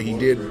back, but he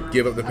did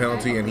give up the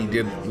penalty and he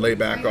did lay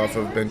back off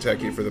of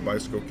Benteke for the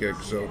bicycle kick.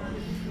 So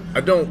I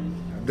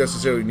don't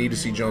necessarily need to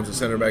see Jones at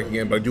center back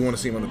again, but I do want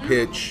to see him on the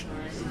pitch.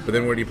 But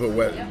then where do you put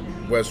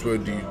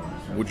Westwood?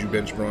 Would you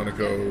bench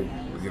Bronico?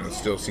 It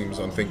still seems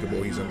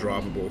unthinkable. He's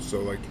undroppable.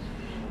 So,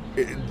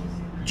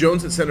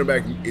 Jones at center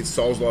back, it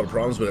solves a lot of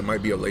problems, but it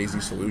might be a lazy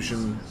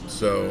solution.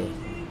 So,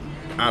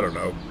 I don't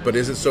know. But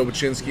is it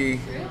Sobochinski?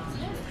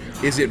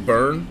 Is it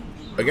Byrne?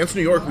 Against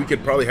New York, we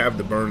could probably have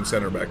the Byrne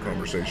center back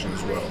conversation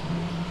as well,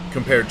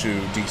 compared to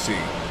DC,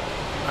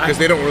 because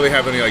they don't really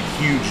have any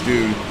huge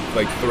dude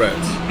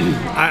threats.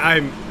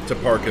 I'm to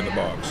park in the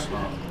box.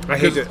 I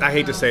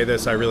hate to say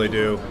this, I really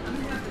do,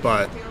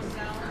 but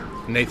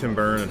Nathan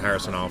Byrne and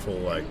Harrison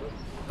Awful,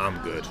 I'm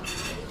good.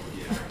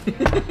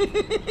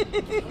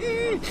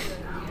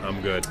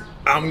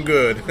 I'm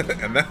good.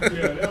 And that,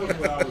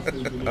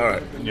 all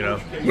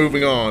right.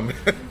 Moving on.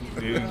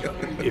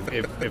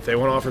 if they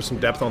want to offer some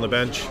depth on the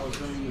bench,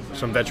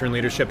 some veteran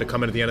leadership to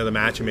come in at the end of the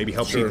match and maybe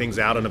help see things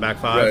out in the back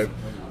five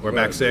or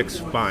back six,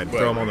 fine.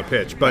 Throw them on the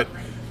pitch. But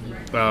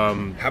how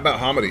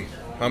about Hamidi?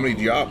 Hamidi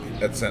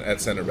Diop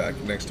at center back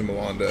next to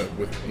Malanda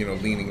with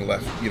leaning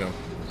left,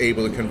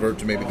 able to convert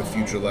to maybe the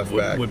future left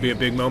back. Would be a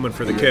big moment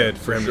for the kid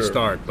for him to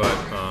start. But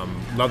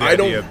love the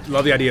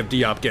idea of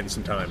Diop getting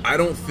some time. I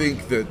don't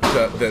think that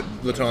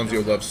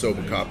Latanzio loves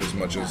Sobocop as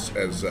much as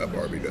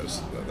Barbie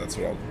does. That's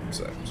what I'll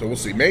say. So we'll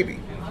see. Maybe.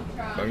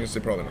 I'm going to say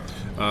probably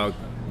not.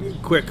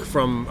 Quick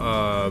from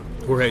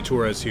Jorge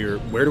Torres here.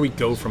 Where do we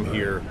go from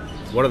here?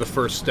 What are the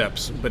first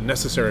steps, but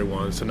necessary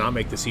ones, to not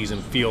make the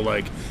season feel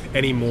like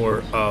any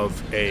more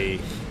of a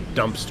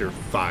dumpster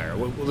fire?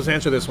 Well, let's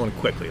answer this one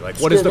quickly.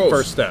 What is the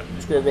first step?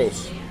 Score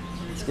goals.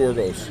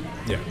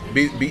 Yeah.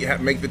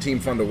 Make the team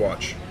fun to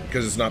watch,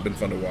 because it's not been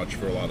fun to watch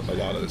for a lot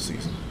of this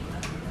season.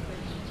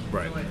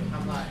 Right.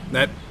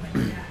 That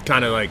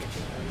kind of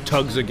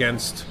tugs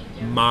against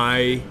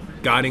my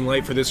guiding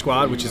light for this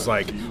squad, which is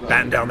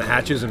batten down the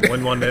hatches and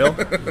win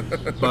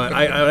 1-0. But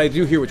I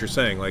do hear what you're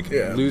saying.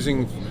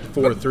 Losing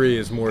 4-3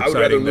 is more exciting. I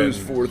would rather lose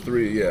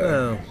 4-3.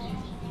 Yeah.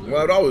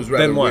 Well, I'd always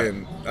rather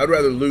win. I'd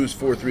rather lose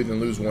 4-3 than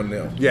lose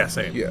 1-0. Yeah,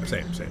 same. Yeah,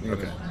 same.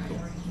 Okay. Cool.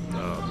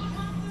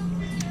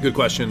 Good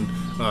question.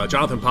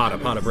 Jonathan Pot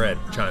of Bread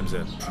chimes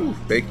in.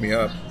 Bake me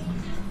up.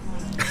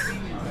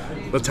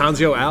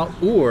 Latanzio out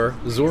or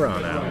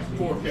Zoran out?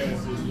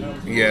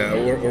 Yeah,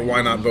 or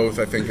why not both,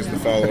 I think, is the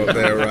follow-up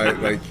there,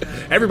 right?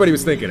 Everybody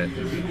was thinking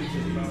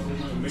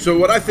it. So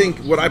what I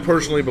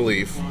personally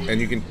believe, and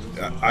you can,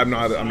 I'm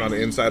not an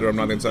insider, I'm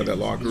not inside that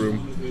locker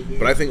room,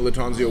 but I think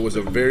Latanzio was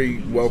a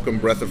very welcome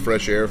breath of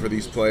fresh air for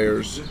these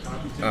players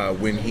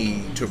when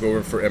he took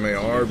over for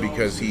MAR,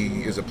 because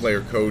he is a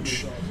player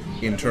coach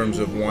in terms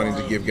of wanting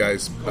to give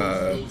guys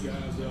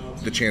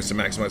the chance to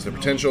maximize their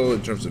potential,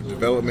 in terms of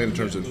development, in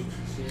terms of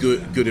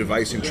good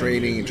advice in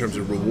training, in terms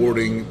of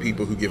rewarding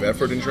people who give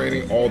effort in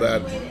training. All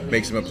that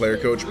makes him a player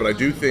coach. But I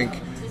do think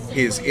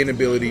his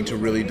inability to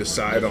really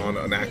decide on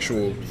an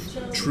actual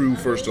true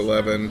first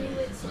 11,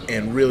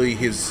 and really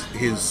his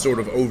sort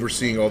of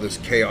overseeing all this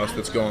chaos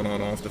that's going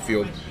on off the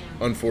field,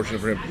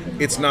 unfortunate for him.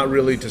 It's not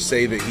really to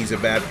say that he's a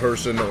bad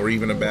person or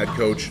even a bad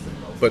coach,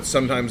 but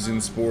sometimes in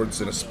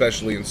sports, and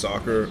especially in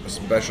soccer,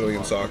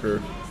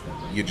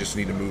 you just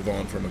need to move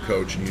on from a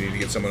coach, and you need to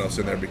get someone else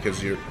in there, because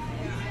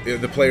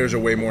the players are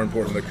way more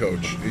important than the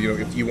coach.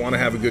 If you want to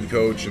have a good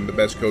coach, and the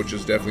best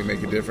coaches definitely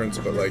make a difference,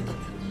 but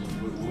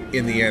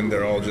in the end,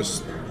 they're all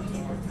just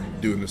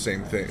doing the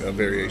same thing,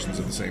 variations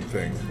of the same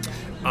thing.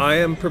 I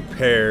am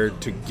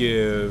prepared to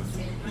give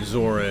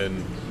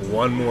Zoran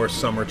one more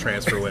summer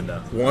transfer window.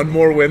 One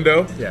more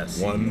window? Yes.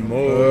 One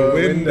more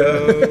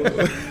window.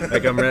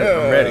 Like I'm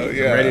ready.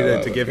 Yeah, I'm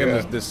ready to give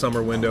him this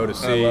summer window to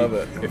see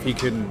if he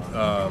can,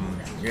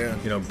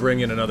 bring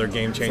in another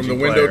game-changing From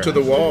the window player. to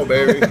the wall,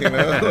 baby.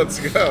 Let's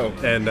go.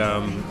 And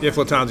if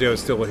Lattanzio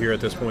is still here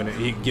at this point,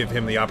 he give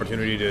him the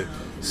opportunity to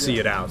see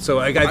it out. So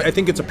I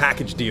think it's a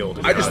package deal.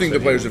 I just think the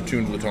players have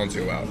tuned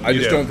Lattanzio out. I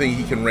just don't think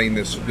he can rein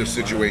this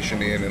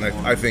situation in, and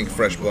I think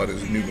fresh blood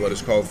new blood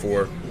is called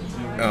for.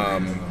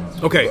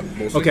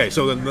 Okay.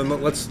 So then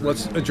let's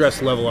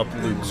address level up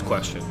Luke's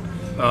question.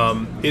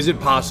 Is it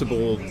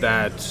possible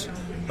that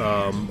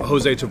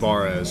Jose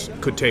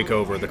Tavares could take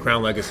over the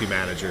Crown Legacy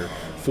manager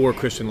for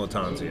Christian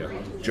Lattanzio?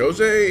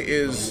 Jose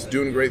is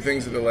doing great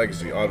things at the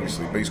Legacy,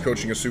 obviously, but he's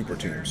coaching a super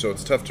team, so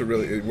it's tough to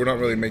we're not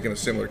really making a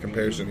similar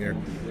comparison here.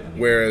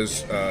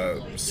 Whereas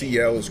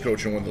CL is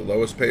coaching one of the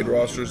lowest paid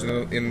rosters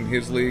in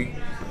his league.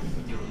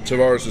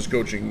 Tavares is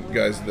coaching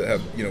guys that have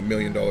 $1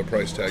 million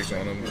price tags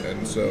on them,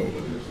 and so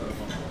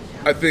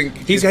I think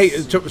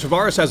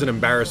Tavares has an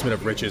embarrassment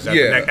of riches at the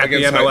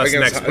MLS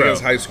Next Pro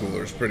against high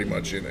schoolers, pretty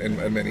much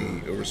in many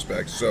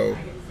respects. So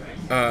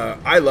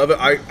I love it.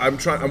 I'm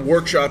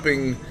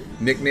workshopping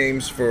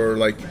nicknames for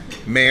like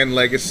Man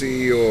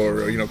Legacy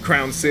or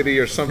Crown City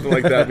or something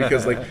like that,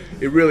 because like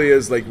it really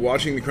is like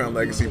watching the Crown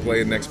Legacy play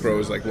in Next Pro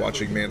is like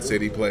watching Man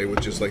City play with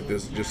just like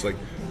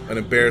an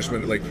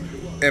embarrassment, like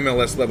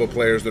MLS level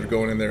players that are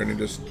going in there and are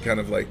just kind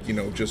of like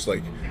just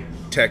like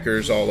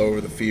techers all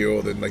over the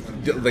field, and like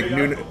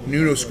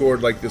Nuno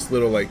scored like this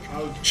little like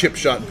chip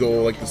shot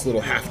goal, like this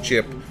little half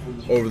chip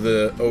over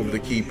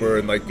the keeper,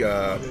 and like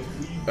the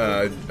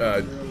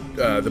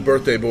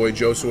birthday boy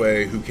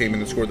Josue, who came in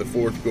and scored the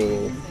fourth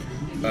goal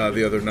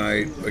the other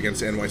night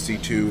against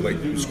NYC2, like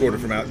scored it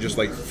from out, just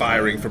like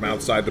firing from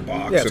outside the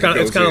box. Yeah, it's kind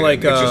of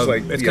like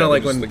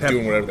when Pep,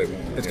 doing whatever they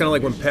want. It's kind of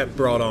like when Pep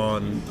brought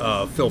on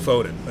Phil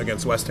Foden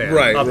against West Ham,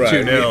 right, up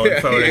 2-0,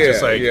 and Foden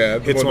just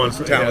hits one,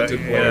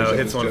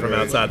 hits one from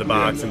outside the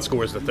box and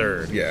scores the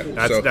third. Yeah,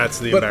 that's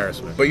the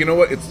embarrassment. But you know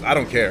what? I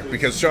don't care,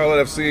 because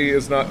Charlotte FC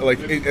is not like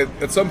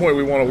at some point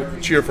we want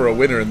to cheer for a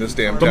winner in this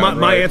damn town. But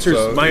my answer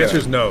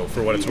is no,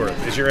 for what it's worth.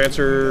 Is your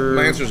answer?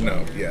 My answer is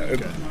no. Yeah,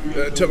 okay.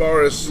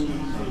 Tavares.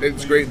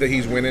 It's great that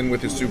he's winning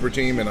with his super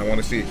team, and I want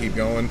to see it keep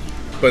going.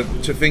 But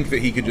to think that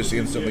he could just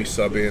instantly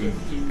sub in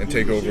and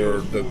take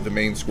over the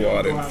main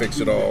squad and fix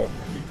it all,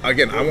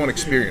 again, I want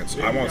experience.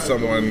 I want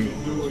someone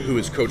who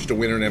has coached a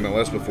winner in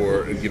MLS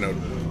before.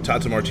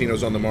 Tata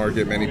Martino's on the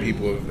market. Many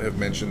people have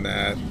mentioned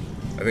that.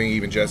 I think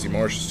even Jesse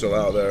Marsh is still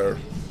out there,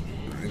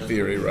 in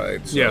theory,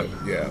 right? So,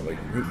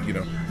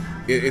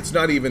 it's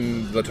not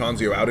even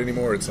Lattanzio out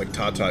anymore. It's like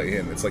Tata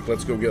in. It's like,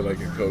 let's go get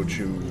like a coach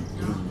who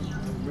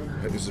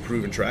is a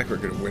proven track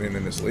record of winning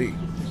in this league.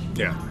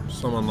 Yeah,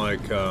 someone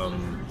like a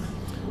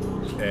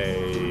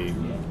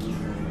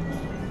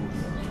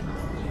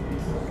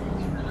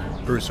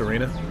Bruce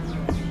Arena.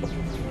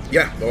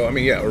 Yeah, well, I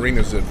mean,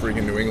 Arena's a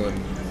freaking New England.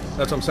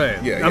 That's what I'm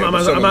saying. Yeah, I'm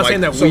not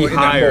saying that we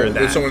hire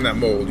that. Someone in that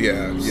mold,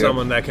 yeah.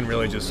 Someone that can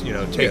really just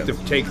take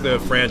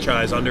the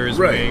franchise under his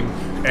wing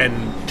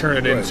and turn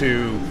it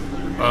into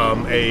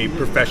a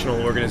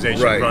professional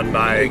organization run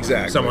by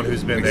someone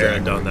who's been there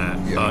and done that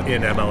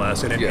in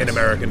MLS and in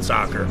American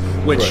soccer,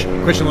 which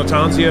Christian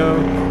Lattanzio,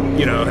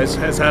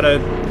 has had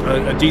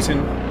a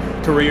decent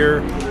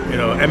career.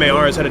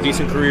 MAR has had a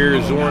decent career.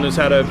 Zoran has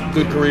had a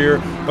good career,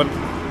 but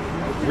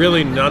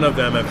really none of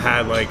them have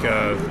had like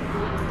a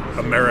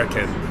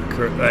American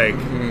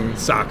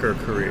soccer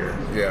career.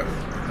 Yeah.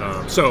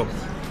 So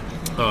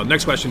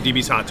next question,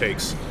 DB's hot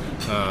takes.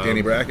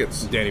 Danny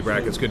Brackett's.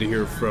 Good to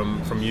hear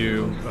from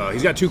you.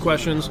 He's got two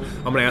questions.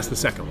 I'm going to ask the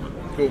second one.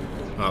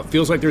 Cool.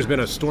 Feels like there's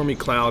been a stormy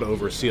cloud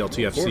over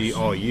CLTFC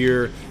all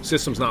year.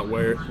 System's not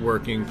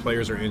working.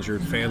 Players are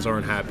injured. Fans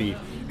aren't happy.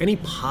 Any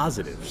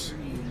positives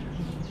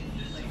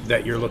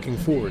that you're looking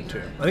forward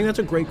to? I think that's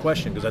a great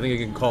question, because I think it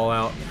can call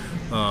out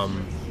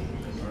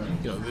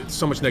there's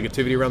so much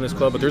negativity around this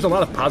club, but there's a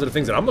lot of positive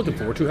things that I'm looking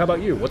forward to. How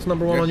about you? What's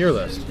number one on your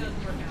list?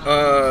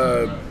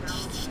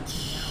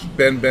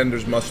 Ben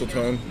Bender's muscle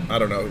tone. I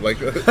don't know, like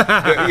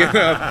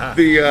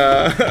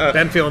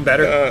Ben feeling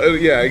better.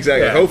 Yeah,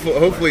 exactly. Yeah.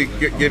 Hopefully,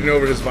 getting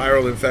over his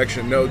viral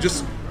infection. No,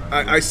 just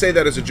I say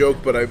that as a joke,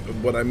 but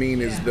what I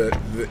mean is that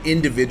the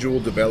individual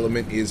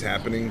development is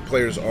happening.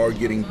 Players are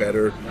getting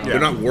better. Yeah. They're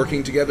not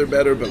working together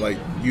better, but like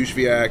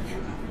Juszwiak,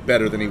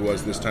 better than he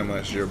was this time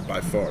last year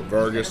by far.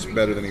 Vargas,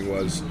 better than he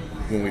was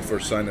when we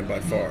first signed him by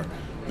far.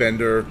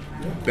 Bender,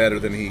 better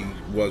than he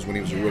was when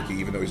he was a rookie,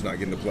 even though he's not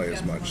getting to play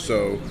as much.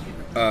 So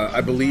I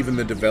believe in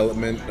the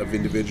development of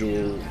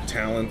individual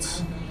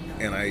talents,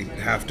 and I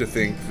have to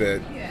think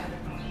that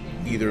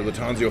either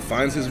Lattanzio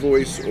finds his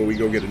voice or we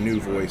go get a new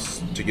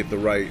voice to get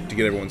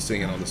everyone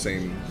singing on the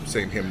same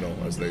hymnal,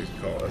 as they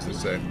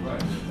say.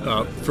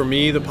 For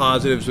me, the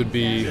positives would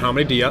be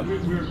Hamid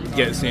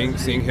Diop,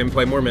 seeing him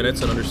play more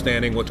minutes and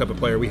understanding what type of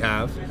player we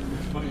have.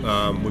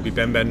 Would be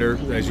Ben Bender,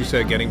 as you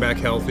said, getting back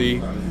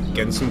healthy.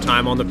 getting some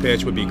time on the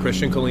pitch would be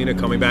Christian Kalina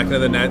coming back into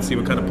the net, see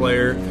what kind of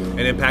player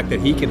and impact that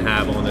he can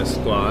have on this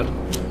squad.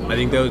 I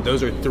think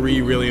those are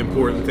three really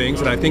important things,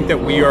 and I think that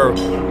we are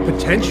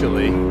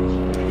potentially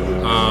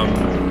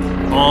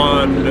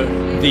on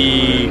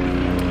the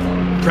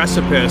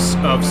precipice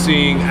of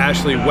seeing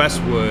Ashley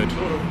Westwood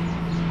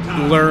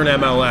learn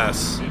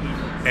MLS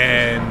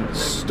and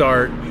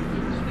start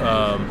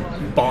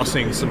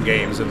bossing some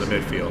games in the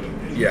midfield.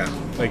 Yeah.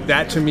 Like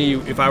that to me,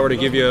 if I were to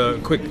give you a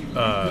quick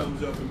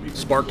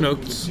spark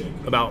notes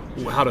about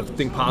how to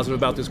think positive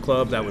about this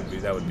club, that would be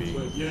The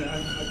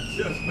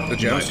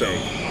gemstone.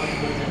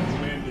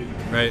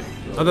 Right.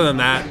 Other than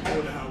that,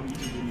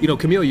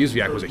 Camille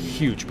Yuzviak was a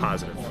huge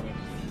positive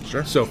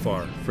so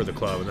far for the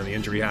club, and then the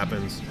injury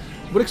happens.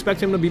 Would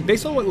expect him to be,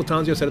 based on what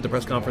Lattanzio said at the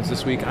press conference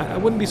this week, I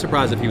wouldn't be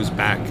surprised if he was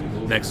back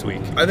next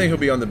week. I think he'll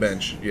be on the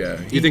bench,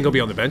 yeah. You think he'll be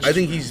on the bench? I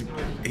think he's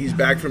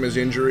back from his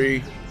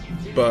injury,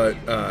 but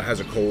has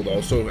a cold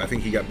also. I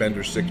think he got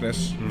Bender's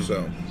sickness,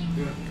 so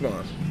come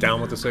on.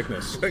 Down with the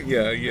sickness.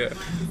 Yeah.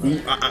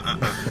 Ooh,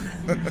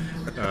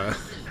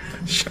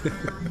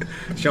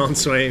 Sean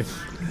Swain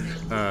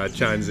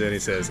chimes in. He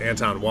says,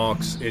 Anton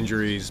walks,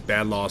 injuries,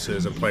 bad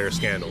losses, and player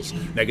scandals.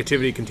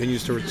 Negativity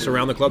continues to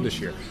surround the club this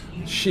year.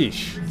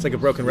 Sheesh. It's like a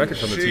broken record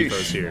from the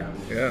TFOS here.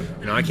 Yeah.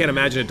 I can't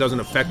imagine it doesn't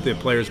affect the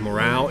players'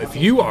 morale. If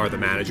you are the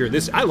manager,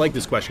 I like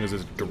this question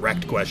because it's a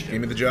direct question.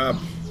 Give me the job.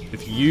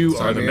 If you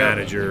are the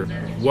manager,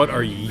 what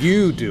are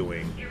you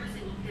doing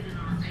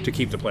to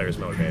keep the players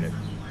motivated?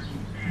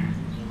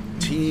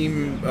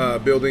 Team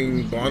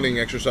building bonding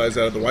exercise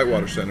out at the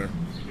Whitewater Center.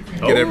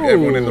 Get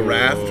everyone in the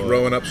raft,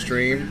 rowing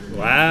upstream,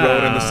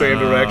 rowing in the same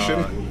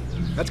direction.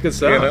 That's good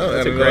stuff.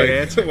 That's a great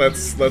answer.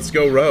 Let's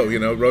go row.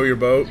 Row your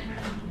boat.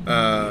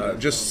 I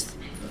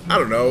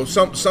don't know.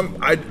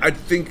 I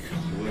think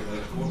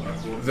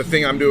the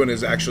thing I'm doing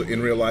is actually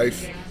in real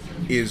life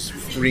is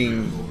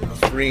freeing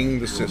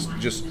the system,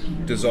 just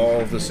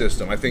dissolve the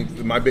system. I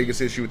think my biggest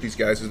issue with these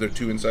guys is they're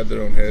too inside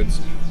their own heads,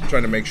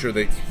 trying to make sure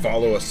they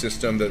follow a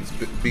system that's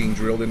being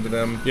drilled into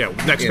them. Yeah,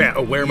 next pass.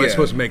 Where am I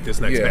supposed to make this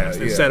next pass?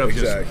 Instead of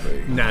just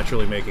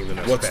naturally making the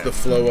next pass. What's the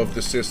flow of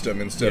the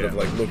system instead of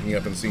like looking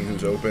up and seeing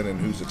who's open and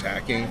who's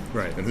attacking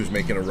and who's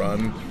making a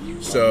run.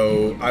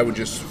 So I would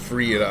just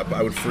free it up.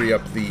 I would free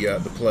up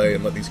the play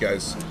and let these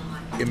guys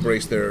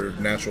embrace their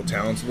natural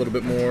talents a little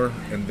bit more,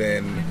 and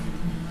then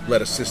let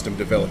a system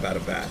develop out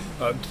of that.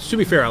 To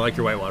be fair, I like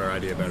your Whitewater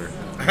idea better.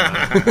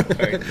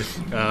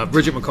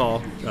 Bridget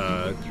McCall,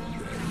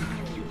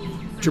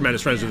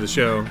 tremendous friends of the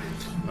show.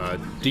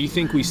 Do you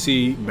think we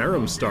see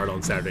Merrim start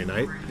on Saturday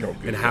night? No.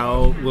 And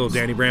how will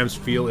Danny Brams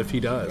feel if he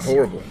does?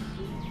 Horrible.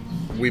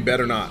 We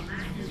better not.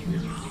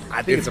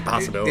 I think it's a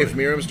possibility. If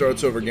Merrim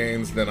starts over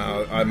Gaines, then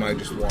I might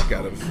just walk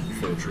out of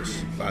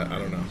Fortress. I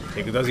don't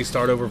know. Does he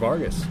start over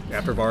Vargas?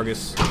 After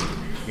Vargas,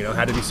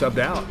 had to be subbed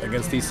out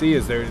against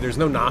DC? There's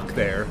no knock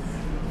there,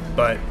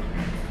 but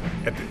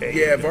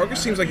Vargas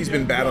seems like he's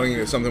been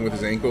battling something with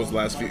his ankles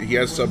he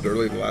has subbed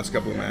early the last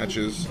couple of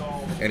matches,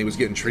 and he was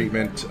getting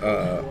treatment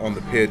on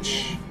the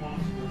pitch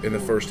in the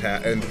first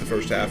half.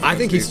 I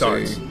think he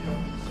starts.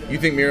 You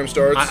think Merrim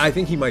starts? I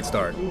think he might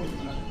start.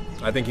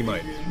 I think he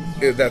might.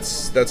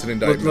 That's an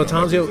indictment.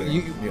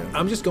 Lattanzio,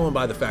 I'm just going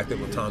by the fact that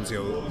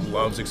Lattanzio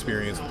loves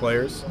experienced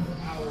players.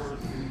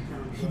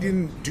 He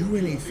didn't do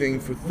anything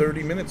for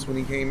 30 minutes when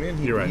he came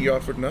in. You're right. He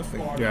offered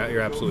nothing. Yeah,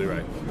 you're absolutely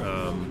right.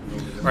 All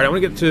right, I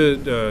want to get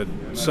to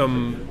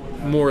some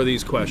more of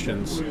these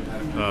questions.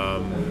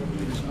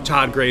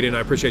 Todd Graydon,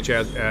 I appreciate you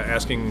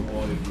asking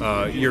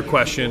your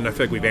question. I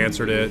feel like we've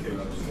answered it.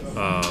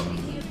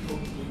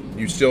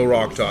 You still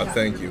rock, Todd.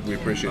 Thank you. We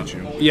appreciate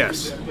you.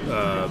 Yes.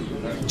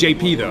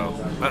 JP, though,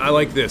 I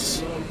like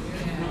this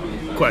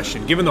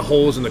question. Given the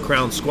holes in the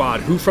Crown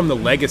squad, who from the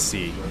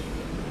legacy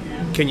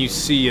can you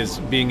see as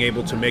being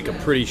able to make a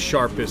pretty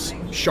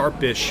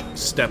sharpish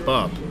step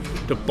up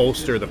to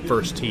bolster the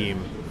first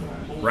team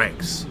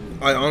ranks?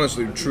 I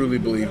honestly, truly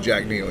believe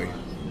Jack Neely.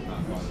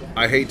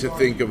 I hate to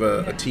think of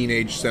a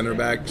teenage center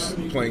back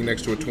playing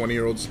next to a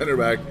 20-year-old center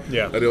back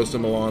at Ilsa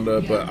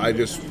Malanda, but I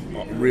just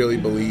really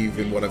believe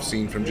in what I've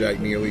seen from Jack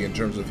Neely in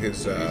terms of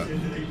his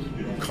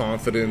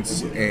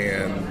confidence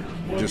and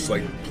just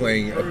like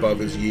playing above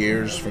his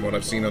years from what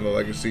I've seen on the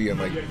legacy, and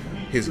like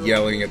his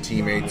yelling at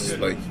teammates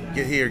like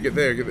get here, get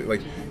there,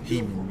 like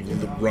he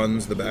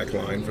runs the back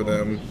line for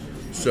them.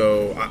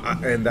 So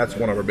and that's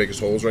one of our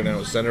biggest holes right now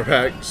is center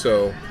back.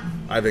 So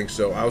I think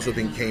so. I also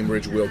think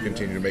Cambridge will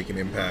continue to make an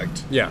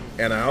impact. Yeah.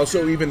 And I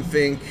also even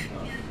think,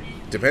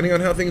 depending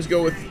on how things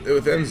go with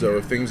Enzo,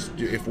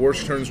 if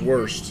worst turns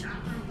worst,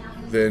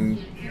 then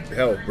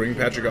hell, bring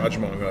Patrick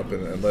Ajmong up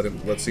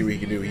and let's see what he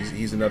can do.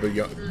 He's another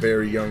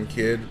very young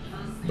kid,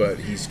 but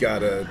he's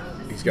got an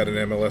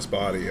MLS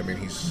body. I mean,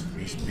 he's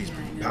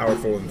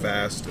powerful and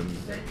fast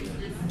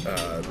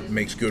and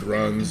makes good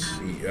runs.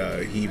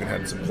 He even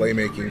had some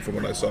playmaking from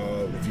what I saw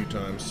a few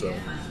times. So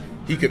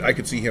I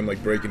could see him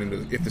like breaking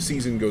into. If the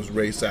season goes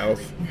Ray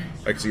South,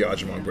 I could see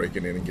Ajimon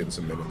breaking in and getting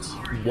some minutes.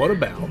 What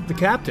about the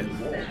captain?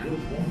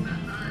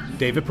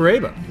 David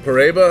Pareba.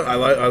 Pareba,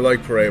 I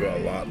like Pareba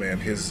a lot, man.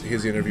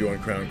 His interview on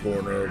Crown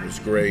Corner was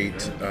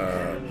great.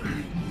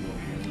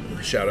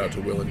 Shout out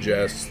to Will and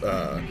Jess.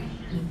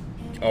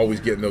 Always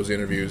getting those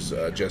interviews.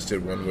 Jess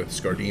did one with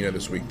Scardina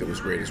this week that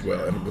was great as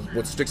well. And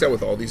what sticks out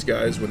with all these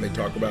guys when they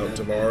talk about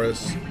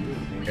Tavares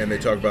and they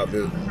talk about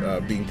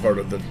the being part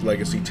of the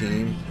legacy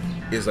team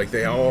is like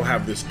they all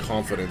have this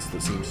confidence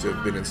that seems to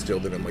have been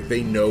instilled in them. Like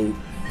they know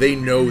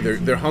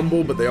they're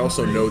humble, but they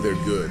also know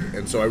they're good.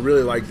 And so I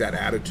really like that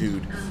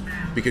attitude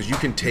because you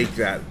can take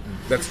that.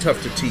 That's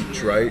tough to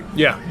teach, right?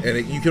 Yeah.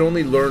 And you can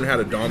only learn how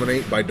to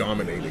dominate by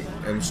dominating.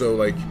 And so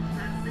like,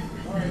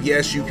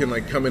 yes, you can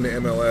like come into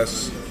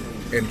MLS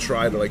and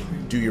try to like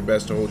do your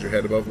best to hold your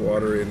head above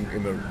water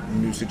in a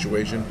new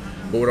situation.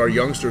 But what our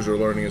youngsters are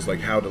learning is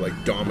like how to like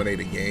dominate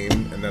a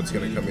game, and that's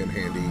going to come in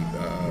handy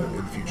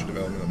in future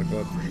development of the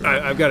club. For sure.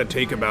 I've got a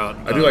take about.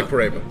 I do like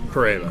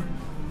Pareba.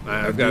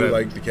 I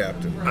like the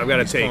captain. I've got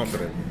a take.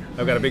 Confident.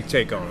 I've got a big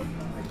take on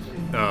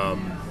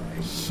him.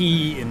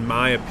 He, in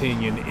my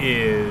opinion,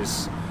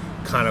 is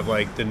kind of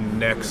like the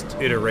next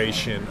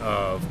iteration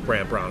of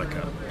Brant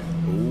Bronica.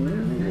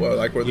 Ooh, I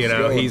like where this is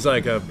going. He's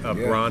like a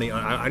Bronny.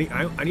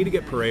 I need to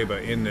get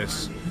Pareba in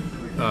this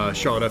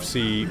Charlotte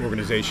FC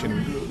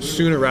organization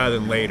sooner rather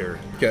than later.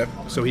 Okay.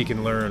 So he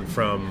can learn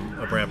from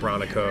a Brant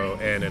Bronico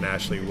and an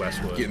Ashley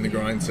Westwood. Getting the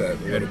grind set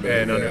a little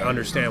bit. And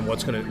understand what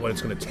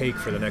it's going to take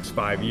for the next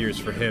 5 years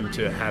for him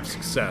to have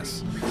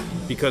success.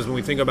 Because when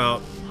we think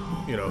about,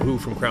 who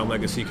from Crown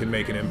Legacy can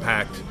make an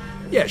impact,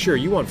 yeah, sure,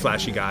 you want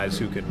flashy guys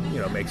who can,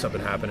 make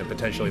something happen and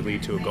potentially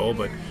lead to a goal.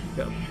 But,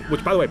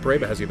 which, by the way,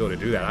 Pareba has the ability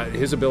to do that.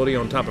 His ability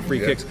on top of free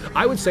kicks,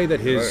 I would say that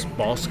his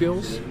ball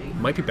skills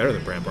might be better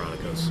than Brant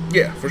Bronico's.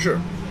 Yeah, for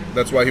sure.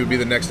 That's why he would be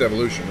the next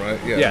evolution, right?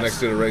 Yeah, yes. The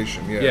next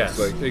iteration. Yeah, yes,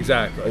 it's like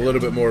exactly. A little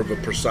bit more of a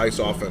precise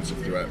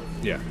offensive threat.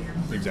 Yeah,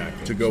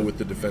 exactly. To go with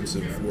the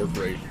defensive work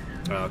rate.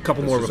 A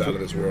couple more out of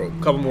this world.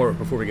 Couple more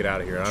before we get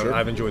out of here. Sure.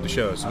 I've enjoyed the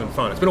show. It's been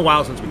fun. It's been a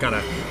while since we kind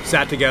of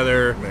sat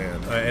together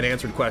Man. And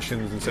answered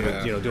questions instead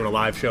of doing a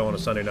live show on a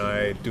Sunday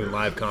night, doing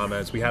live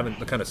comments. We haven't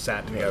kind of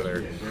sat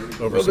together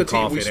over some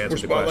coffee and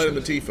answered the questions.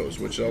 We're spotlighting the TFOS,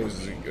 which always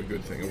is a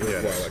good thing, a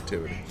worthwhile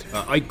activity.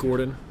 Ike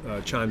Gordon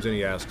chimes in.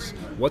 He asks,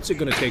 "What's it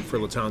going to take for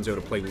Latanzio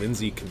to play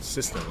Lindsay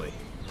consistently?"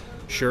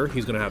 Sure,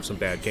 he's going to have some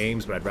bad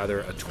games, but I'd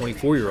rather a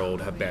 24-year-old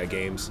have bad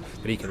games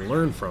that he can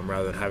learn from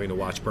rather than having to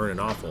watch Burn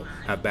and Awful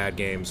have bad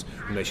games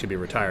when they should be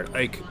retired.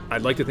 Ike,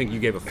 I'd like to think you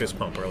gave a fist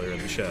pump earlier in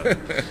the show.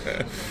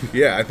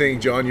 Yeah, I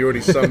think, John, you already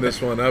summed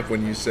this one up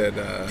when you said,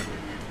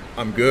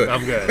 I'm good.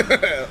 I'm good.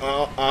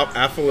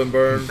 Affle and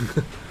Burn,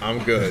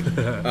 I'm good.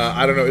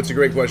 I don't know. It's a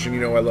great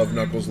question. I love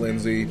Knuckles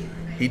Lindsay.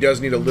 He does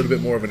need a little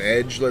bit more of an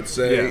edge, let's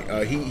say.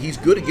 Yeah. He's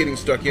good at getting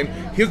stuck in.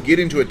 He'll get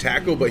into a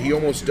tackle, but he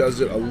almost does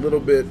it a little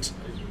bit...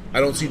 I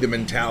don't see the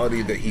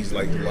mentality that he's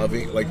like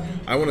loving. Like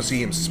I want to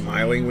see him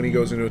smiling when he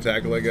goes into a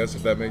tackle, I guess,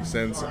 if that makes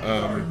sense.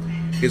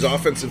 His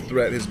offensive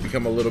threat has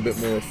become a little bit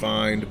more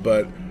refined,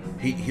 but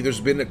he there's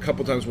been a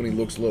couple times when he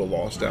looks a little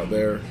lost out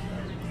there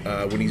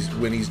when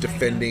he's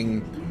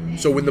defending.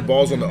 So when the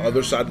ball's on the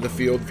other side of the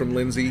field from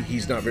Lindsay,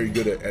 he's not very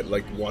good at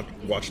like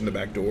watching the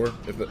back door.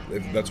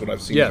 If that's what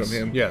I've seen from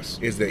him,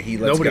 is that he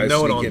lets guys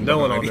sneak in. No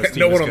one on this team.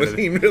 No one on the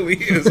team really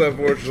is,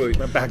 unfortunately.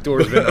 That back door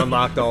has been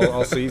unlocked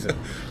all season.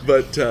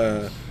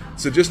 But.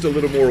 So just a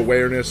little more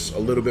awareness, a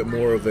little bit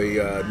more of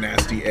a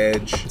nasty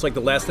edge. It's like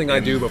the last thing I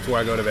do before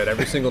I go to bed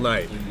every single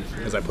night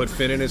is I put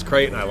Finn in his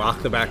crate and I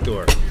lock the back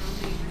door.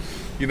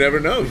 You never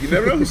know. You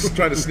never know who's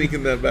trying to sneak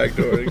in that back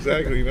door.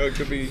 Exactly. It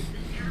could be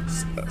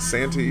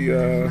Santi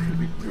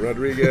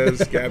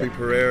Rodriguez, Gabby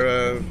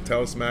Pereira,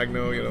 Talis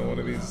Magno, one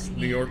of these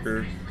New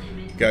Yorker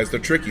guys. They're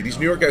tricky. These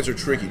New York guys are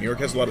tricky. New York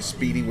has a lot of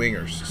speedy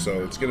wingers,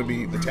 so it's going to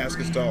be, the task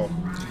is tall.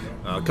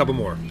 A couple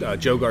more.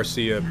 Joe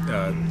Garcia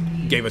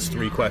gave us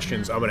 3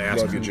 questions. I'm going to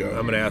ask. Love you, Joe.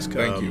 I'm going to ask.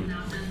 Thank you.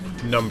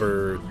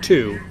 Number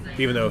 2,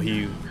 even though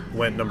he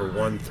went number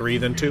 1, 3,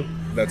 then 2.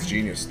 That's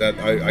genius. That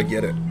I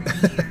get it.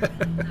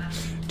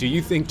 Do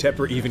you think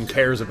Tepper even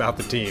cares about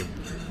the team?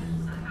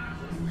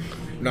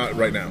 Not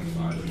right now.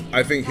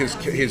 I think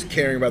his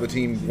caring about the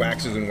team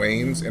waxes and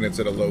wanes, and it's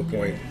at a low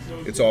point.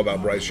 It's all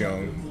about Bryce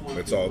Young.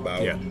 It's all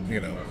about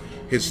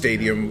his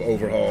stadium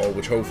overhaul,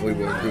 which hopefully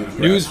will include grass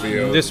news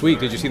field. This week.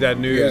 Did you see that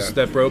news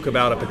that broke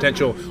about a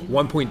potential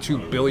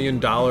 $1.2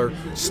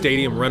 billion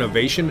stadium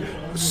renovation?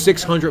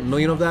 $600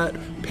 million of that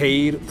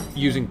paid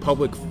using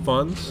public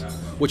funds,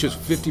 which is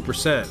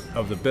 50%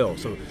 of the bill.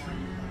 So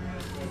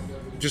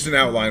just an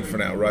outline for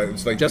now, right?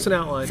 It's like just an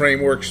outline.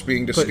 Frameworks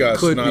being discussed,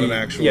 could not be, an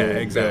actual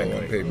exactly.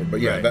 bill on paper.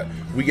 But right. that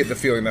we get the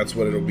feeling that's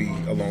what it'll be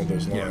along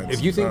those lines.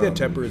 If you think that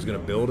Tepper is going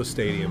to build a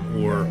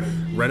stadium or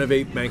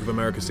renovate Bank of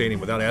America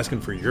Stadium without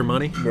asking for your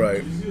money,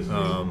 right,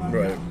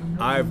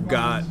 I've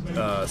got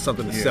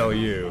something to sell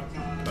you.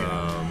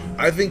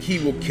 I think he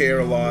will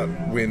care a lot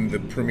when the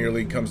Premier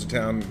League comes to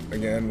town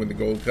again, when the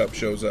Gold Cup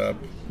shows up.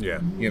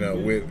 Yeah,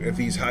 if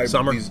these high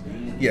summer.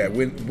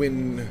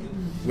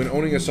 When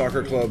owning a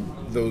soccer club,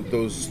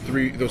 those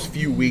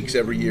few weeks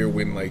every year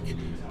when like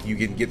you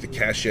can get the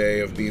cachet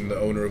of being the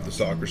owner of the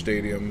soccer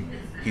stadium.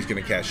 He's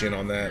going to cash in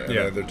on that, and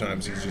other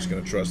times he's just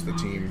going to trust the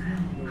team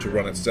to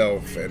run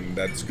itself, and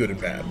that's good and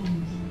bad.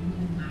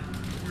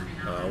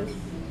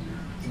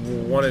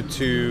 Wanted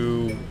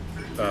to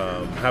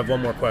have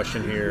one more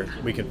question here.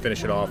 We can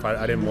finish it off.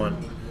 I didn't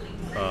want.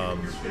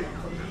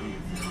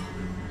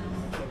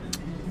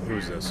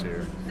 Who's this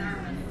here?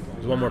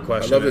 There's one more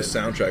question. I love this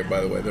soundtrack,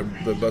 by the way.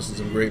 They're busting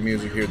some great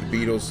music here. The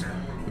Beatles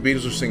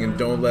are singing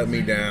 "Don't Let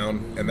Me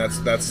Down," and that's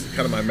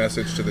kind of my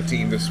message to the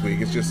team this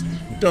week. It's just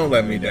don't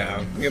let me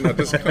down.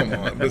 Just come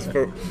on, just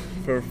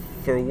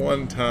for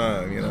one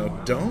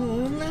time.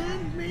 Don't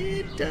let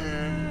me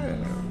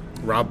down.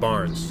 Rob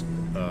Barnes.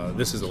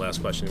 This is the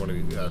last question.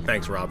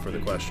 Thanks, Rob, for the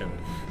question.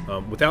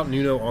 Without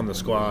Nuno on the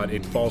squad,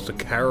 it falls to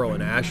Carroll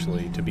and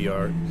Ashley to be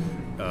our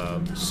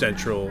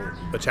central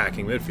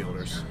attacking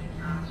midfielders.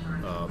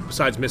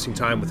 Besides missing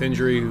time with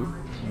injury,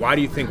 why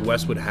do you think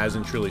Westwood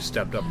hasn't truly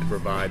stepped up to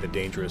provide the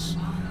dangerous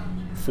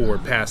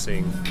forward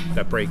passing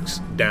that breaks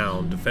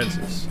down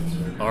defenses?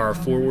 Are our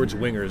forwards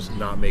wingers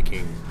not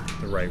making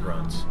the right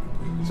runs?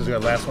 This is our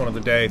last one of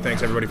the day.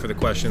 Thanks, everybody, for the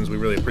questions. We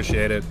really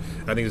appreciate it.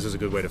 I think this is a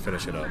good way to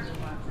finish it up.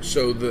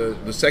 So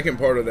the second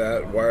part of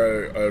that, why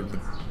are the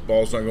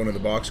balls not going in the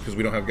box? Because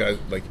we don't have guys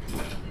like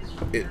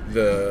it.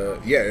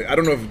 I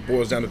don't know if it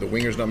boils down to the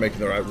wingers not making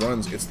the right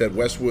runs. It's that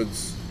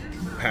Westwood's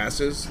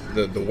passes,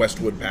 the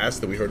Westwood pass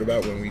that we heard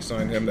about when we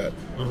signed him, that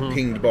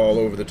pinged ball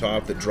over the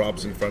top that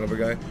drops in front of a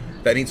guy,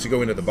 that needs to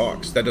go into the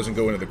box. That doesn't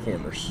go into the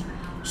corners.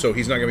 So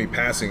he's not going to be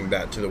passing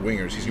that to the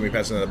wingers. He's going to be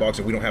passing that in the box,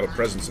 and we don't have a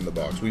presence in the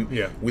box. We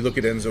look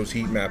at Enzo's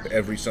heat map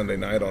every Sunday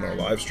night on our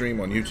live stream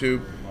on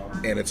YouTube,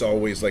 and it's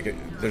always like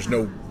there's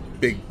no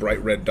big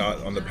bright red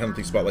dot on the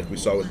penalty spot like we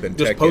saw with Benteke.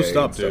 Just post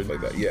up, and stuff dude.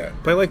 Like that. Yeah.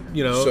 Play like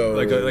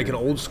like an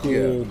old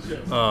school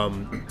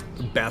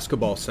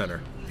basketball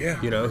center. Yeah.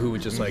 Who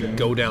would just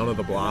go down to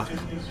the block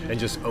and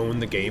just own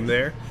the game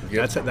there.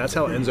 Yep. That's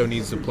how Enzo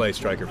needs to play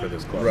striker for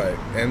this club. Right.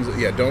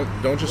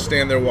 Enzo, don't just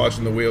stand there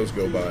watching the wheels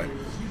go by.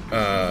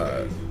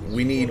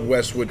 We need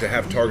Westwood to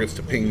have targets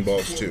to ping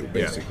balls too,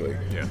 basically.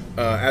 Yeah.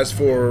 As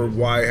for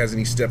why hasn't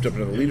he stepped up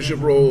into the leadership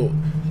role,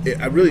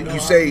 you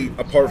say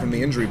apart from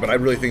the injury, but I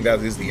really think that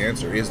is the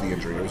answer, is the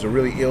injury. It was a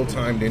really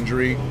ill-timed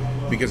injury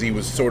because he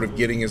was sort of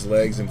getting his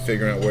legs and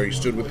figuring out where he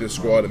stood with this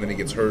squad, and then he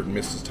gets hurt and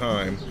misses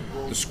time.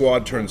 The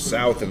squad turns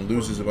south and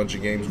loses a bunch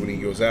of games when he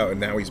goes out, and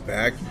now he's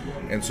back.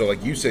 And so,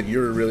 like you said,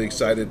 you're really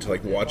excited to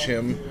watch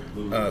him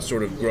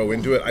sort of grow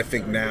into it. I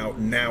think now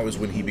is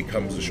when he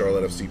becomes a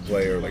Charlotte FC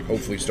player,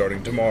 hopefully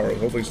starting tomorrow,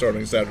 hopefully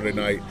starting Saturday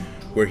night,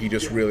 where he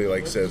just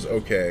really says,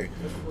 okay.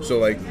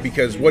 So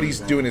because what he's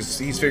doing is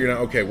he's figuring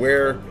out, okay,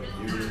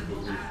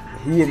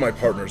 who are my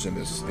partners in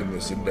this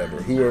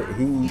endeavor?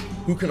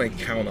 Who can I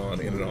count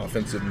on in an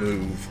offensive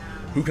move?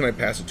 Who can I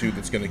pass it to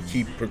that's going to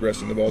keep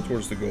progressing the ball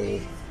towards the goal?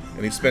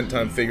 And he spent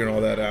time figuring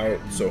all that out,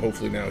 so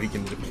hopefully now he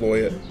can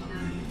deploy it.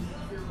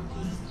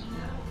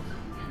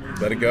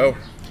 Let it go.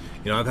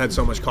 I've had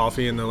so much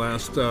coffee in the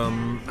last hour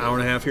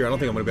and a half here. I don't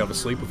think I'm going to be able to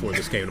sleep before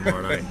this game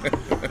tomorrow night.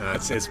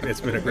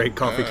 It's been a great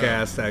coffee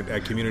cast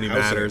at Community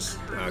Matters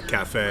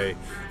Cafe.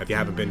 If you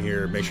haven't been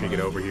here, make sure you get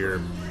over here.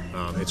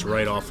 It's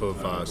right off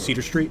of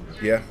Cedar Street,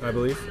 I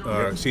believe.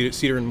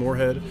 Cedar and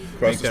Moorhead.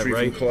 Across the street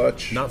from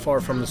Clutch. Not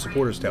far from the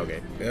supporters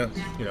tailgate. Yeah.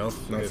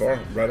 Not far.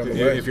 Right on the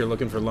way. If you're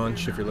looking for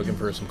lunch, if you're looking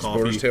for some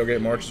coffee. Supporters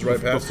tailgate march is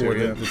right past before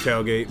here, the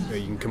tailgate.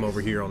 You can come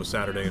over here on a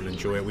Saturday and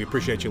enjoy it. We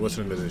appreciate you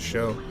listening to this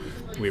show.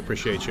 We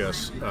appreciate you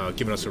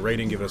giving us a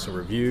rating, giving us a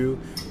review,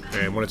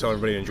 and want to tell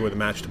everybody to enjoy the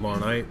match tomorrow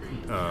night.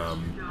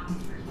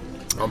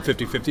 I'm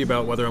 50-50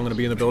 about whether I'm going to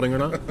be in the building or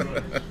not.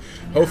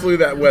 Hopefully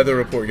that weather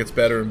report gets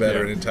better and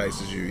better and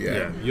entices you.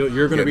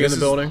 You're going to be in the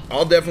building?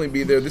 I'll definitely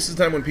be there. This is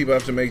the time when people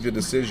have to make the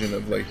decision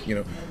of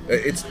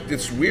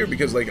it's weird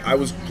because I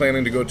was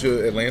planning to go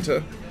to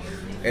Atlanta,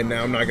 and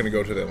now I'm not going to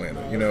go to the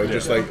Atlanta.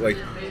 Just like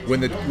when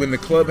the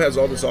club has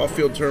all this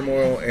off-field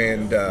turmoil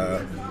and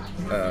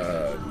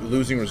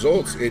losing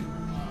results,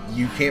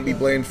 you can't be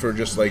blamed for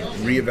just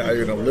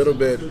reevaluating a little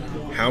bit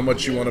how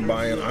much you want to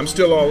buy in. I'm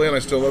still all in. I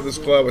still love this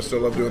club. I still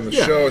love doing the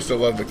show. I still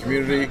love the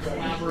community.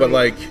 But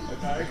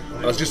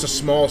it's just a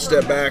small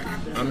step back.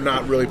 I'm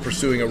not really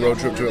pursuing a road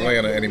trip to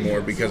Atlanta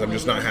anymore because I'm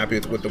just not happy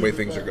with the way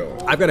things are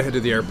going. I've got to head to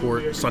the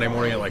airport Sunday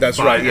morning at That's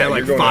right. Yeah,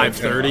 at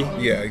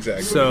 5:30. Yeah,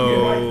 exactly.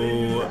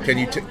 So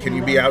can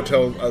you be out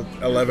till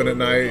 11 at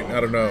night? I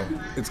don't know.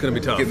 It's going to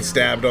be tough. Getting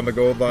stabbed on the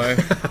gold line.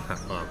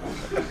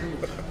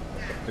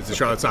 It's the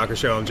Charlotte Soccer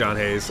Show. I'm John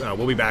Hayes.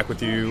 We'll be back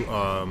with you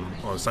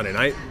on Sunday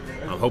night.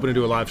 I'm hoping to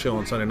do a live show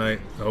on Sunday night.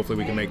 Hopefully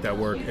we can make that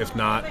work. If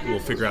not, we'll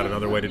figure out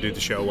another way to do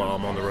the show while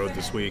I'm on the road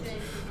this week.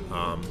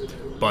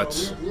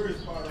 But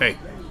hey,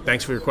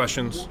 thanks for your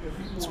questions.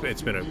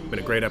 It's been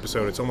a great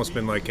episode. It's almost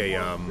been like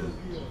an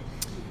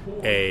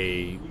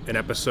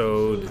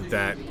episode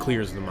that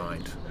clears the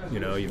mind.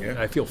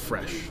 I feel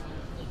fresh.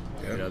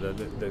 You know,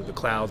 the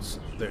clouds,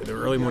 the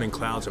early morning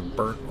clouds have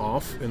burnt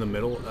off in the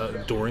middle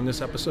during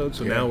this episode.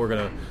 So now we're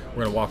gonna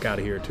walk out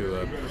of here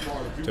to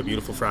a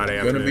beautiful Friday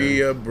afternoon. Gonna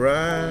be a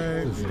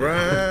bright,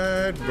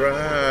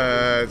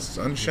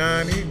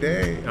 sunshiny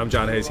day. I'm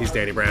John Hayes. He's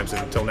Danny Brams.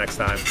 And until next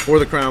time, For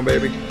the crown,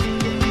 baby.